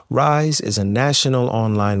Music. Rise is a national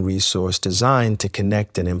online resource designed to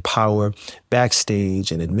connect and empower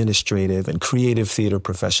backstage and administrative and creative theater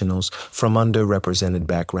professionals from underrepresented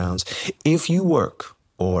backgrounds. If you work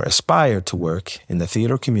or aspire to work in the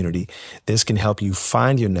theater community, this can help you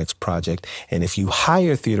find your next project. And if you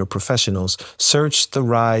hire theater professionals, search the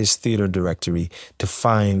Rise Theater Directory to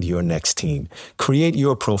find your next team. Create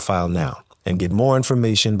your profile now and get more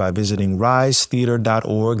information by visiting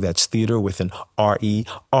risetheater.org. That's theater with an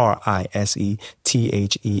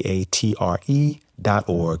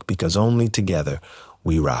RERISETHEATRE.org, because only together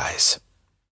we rise.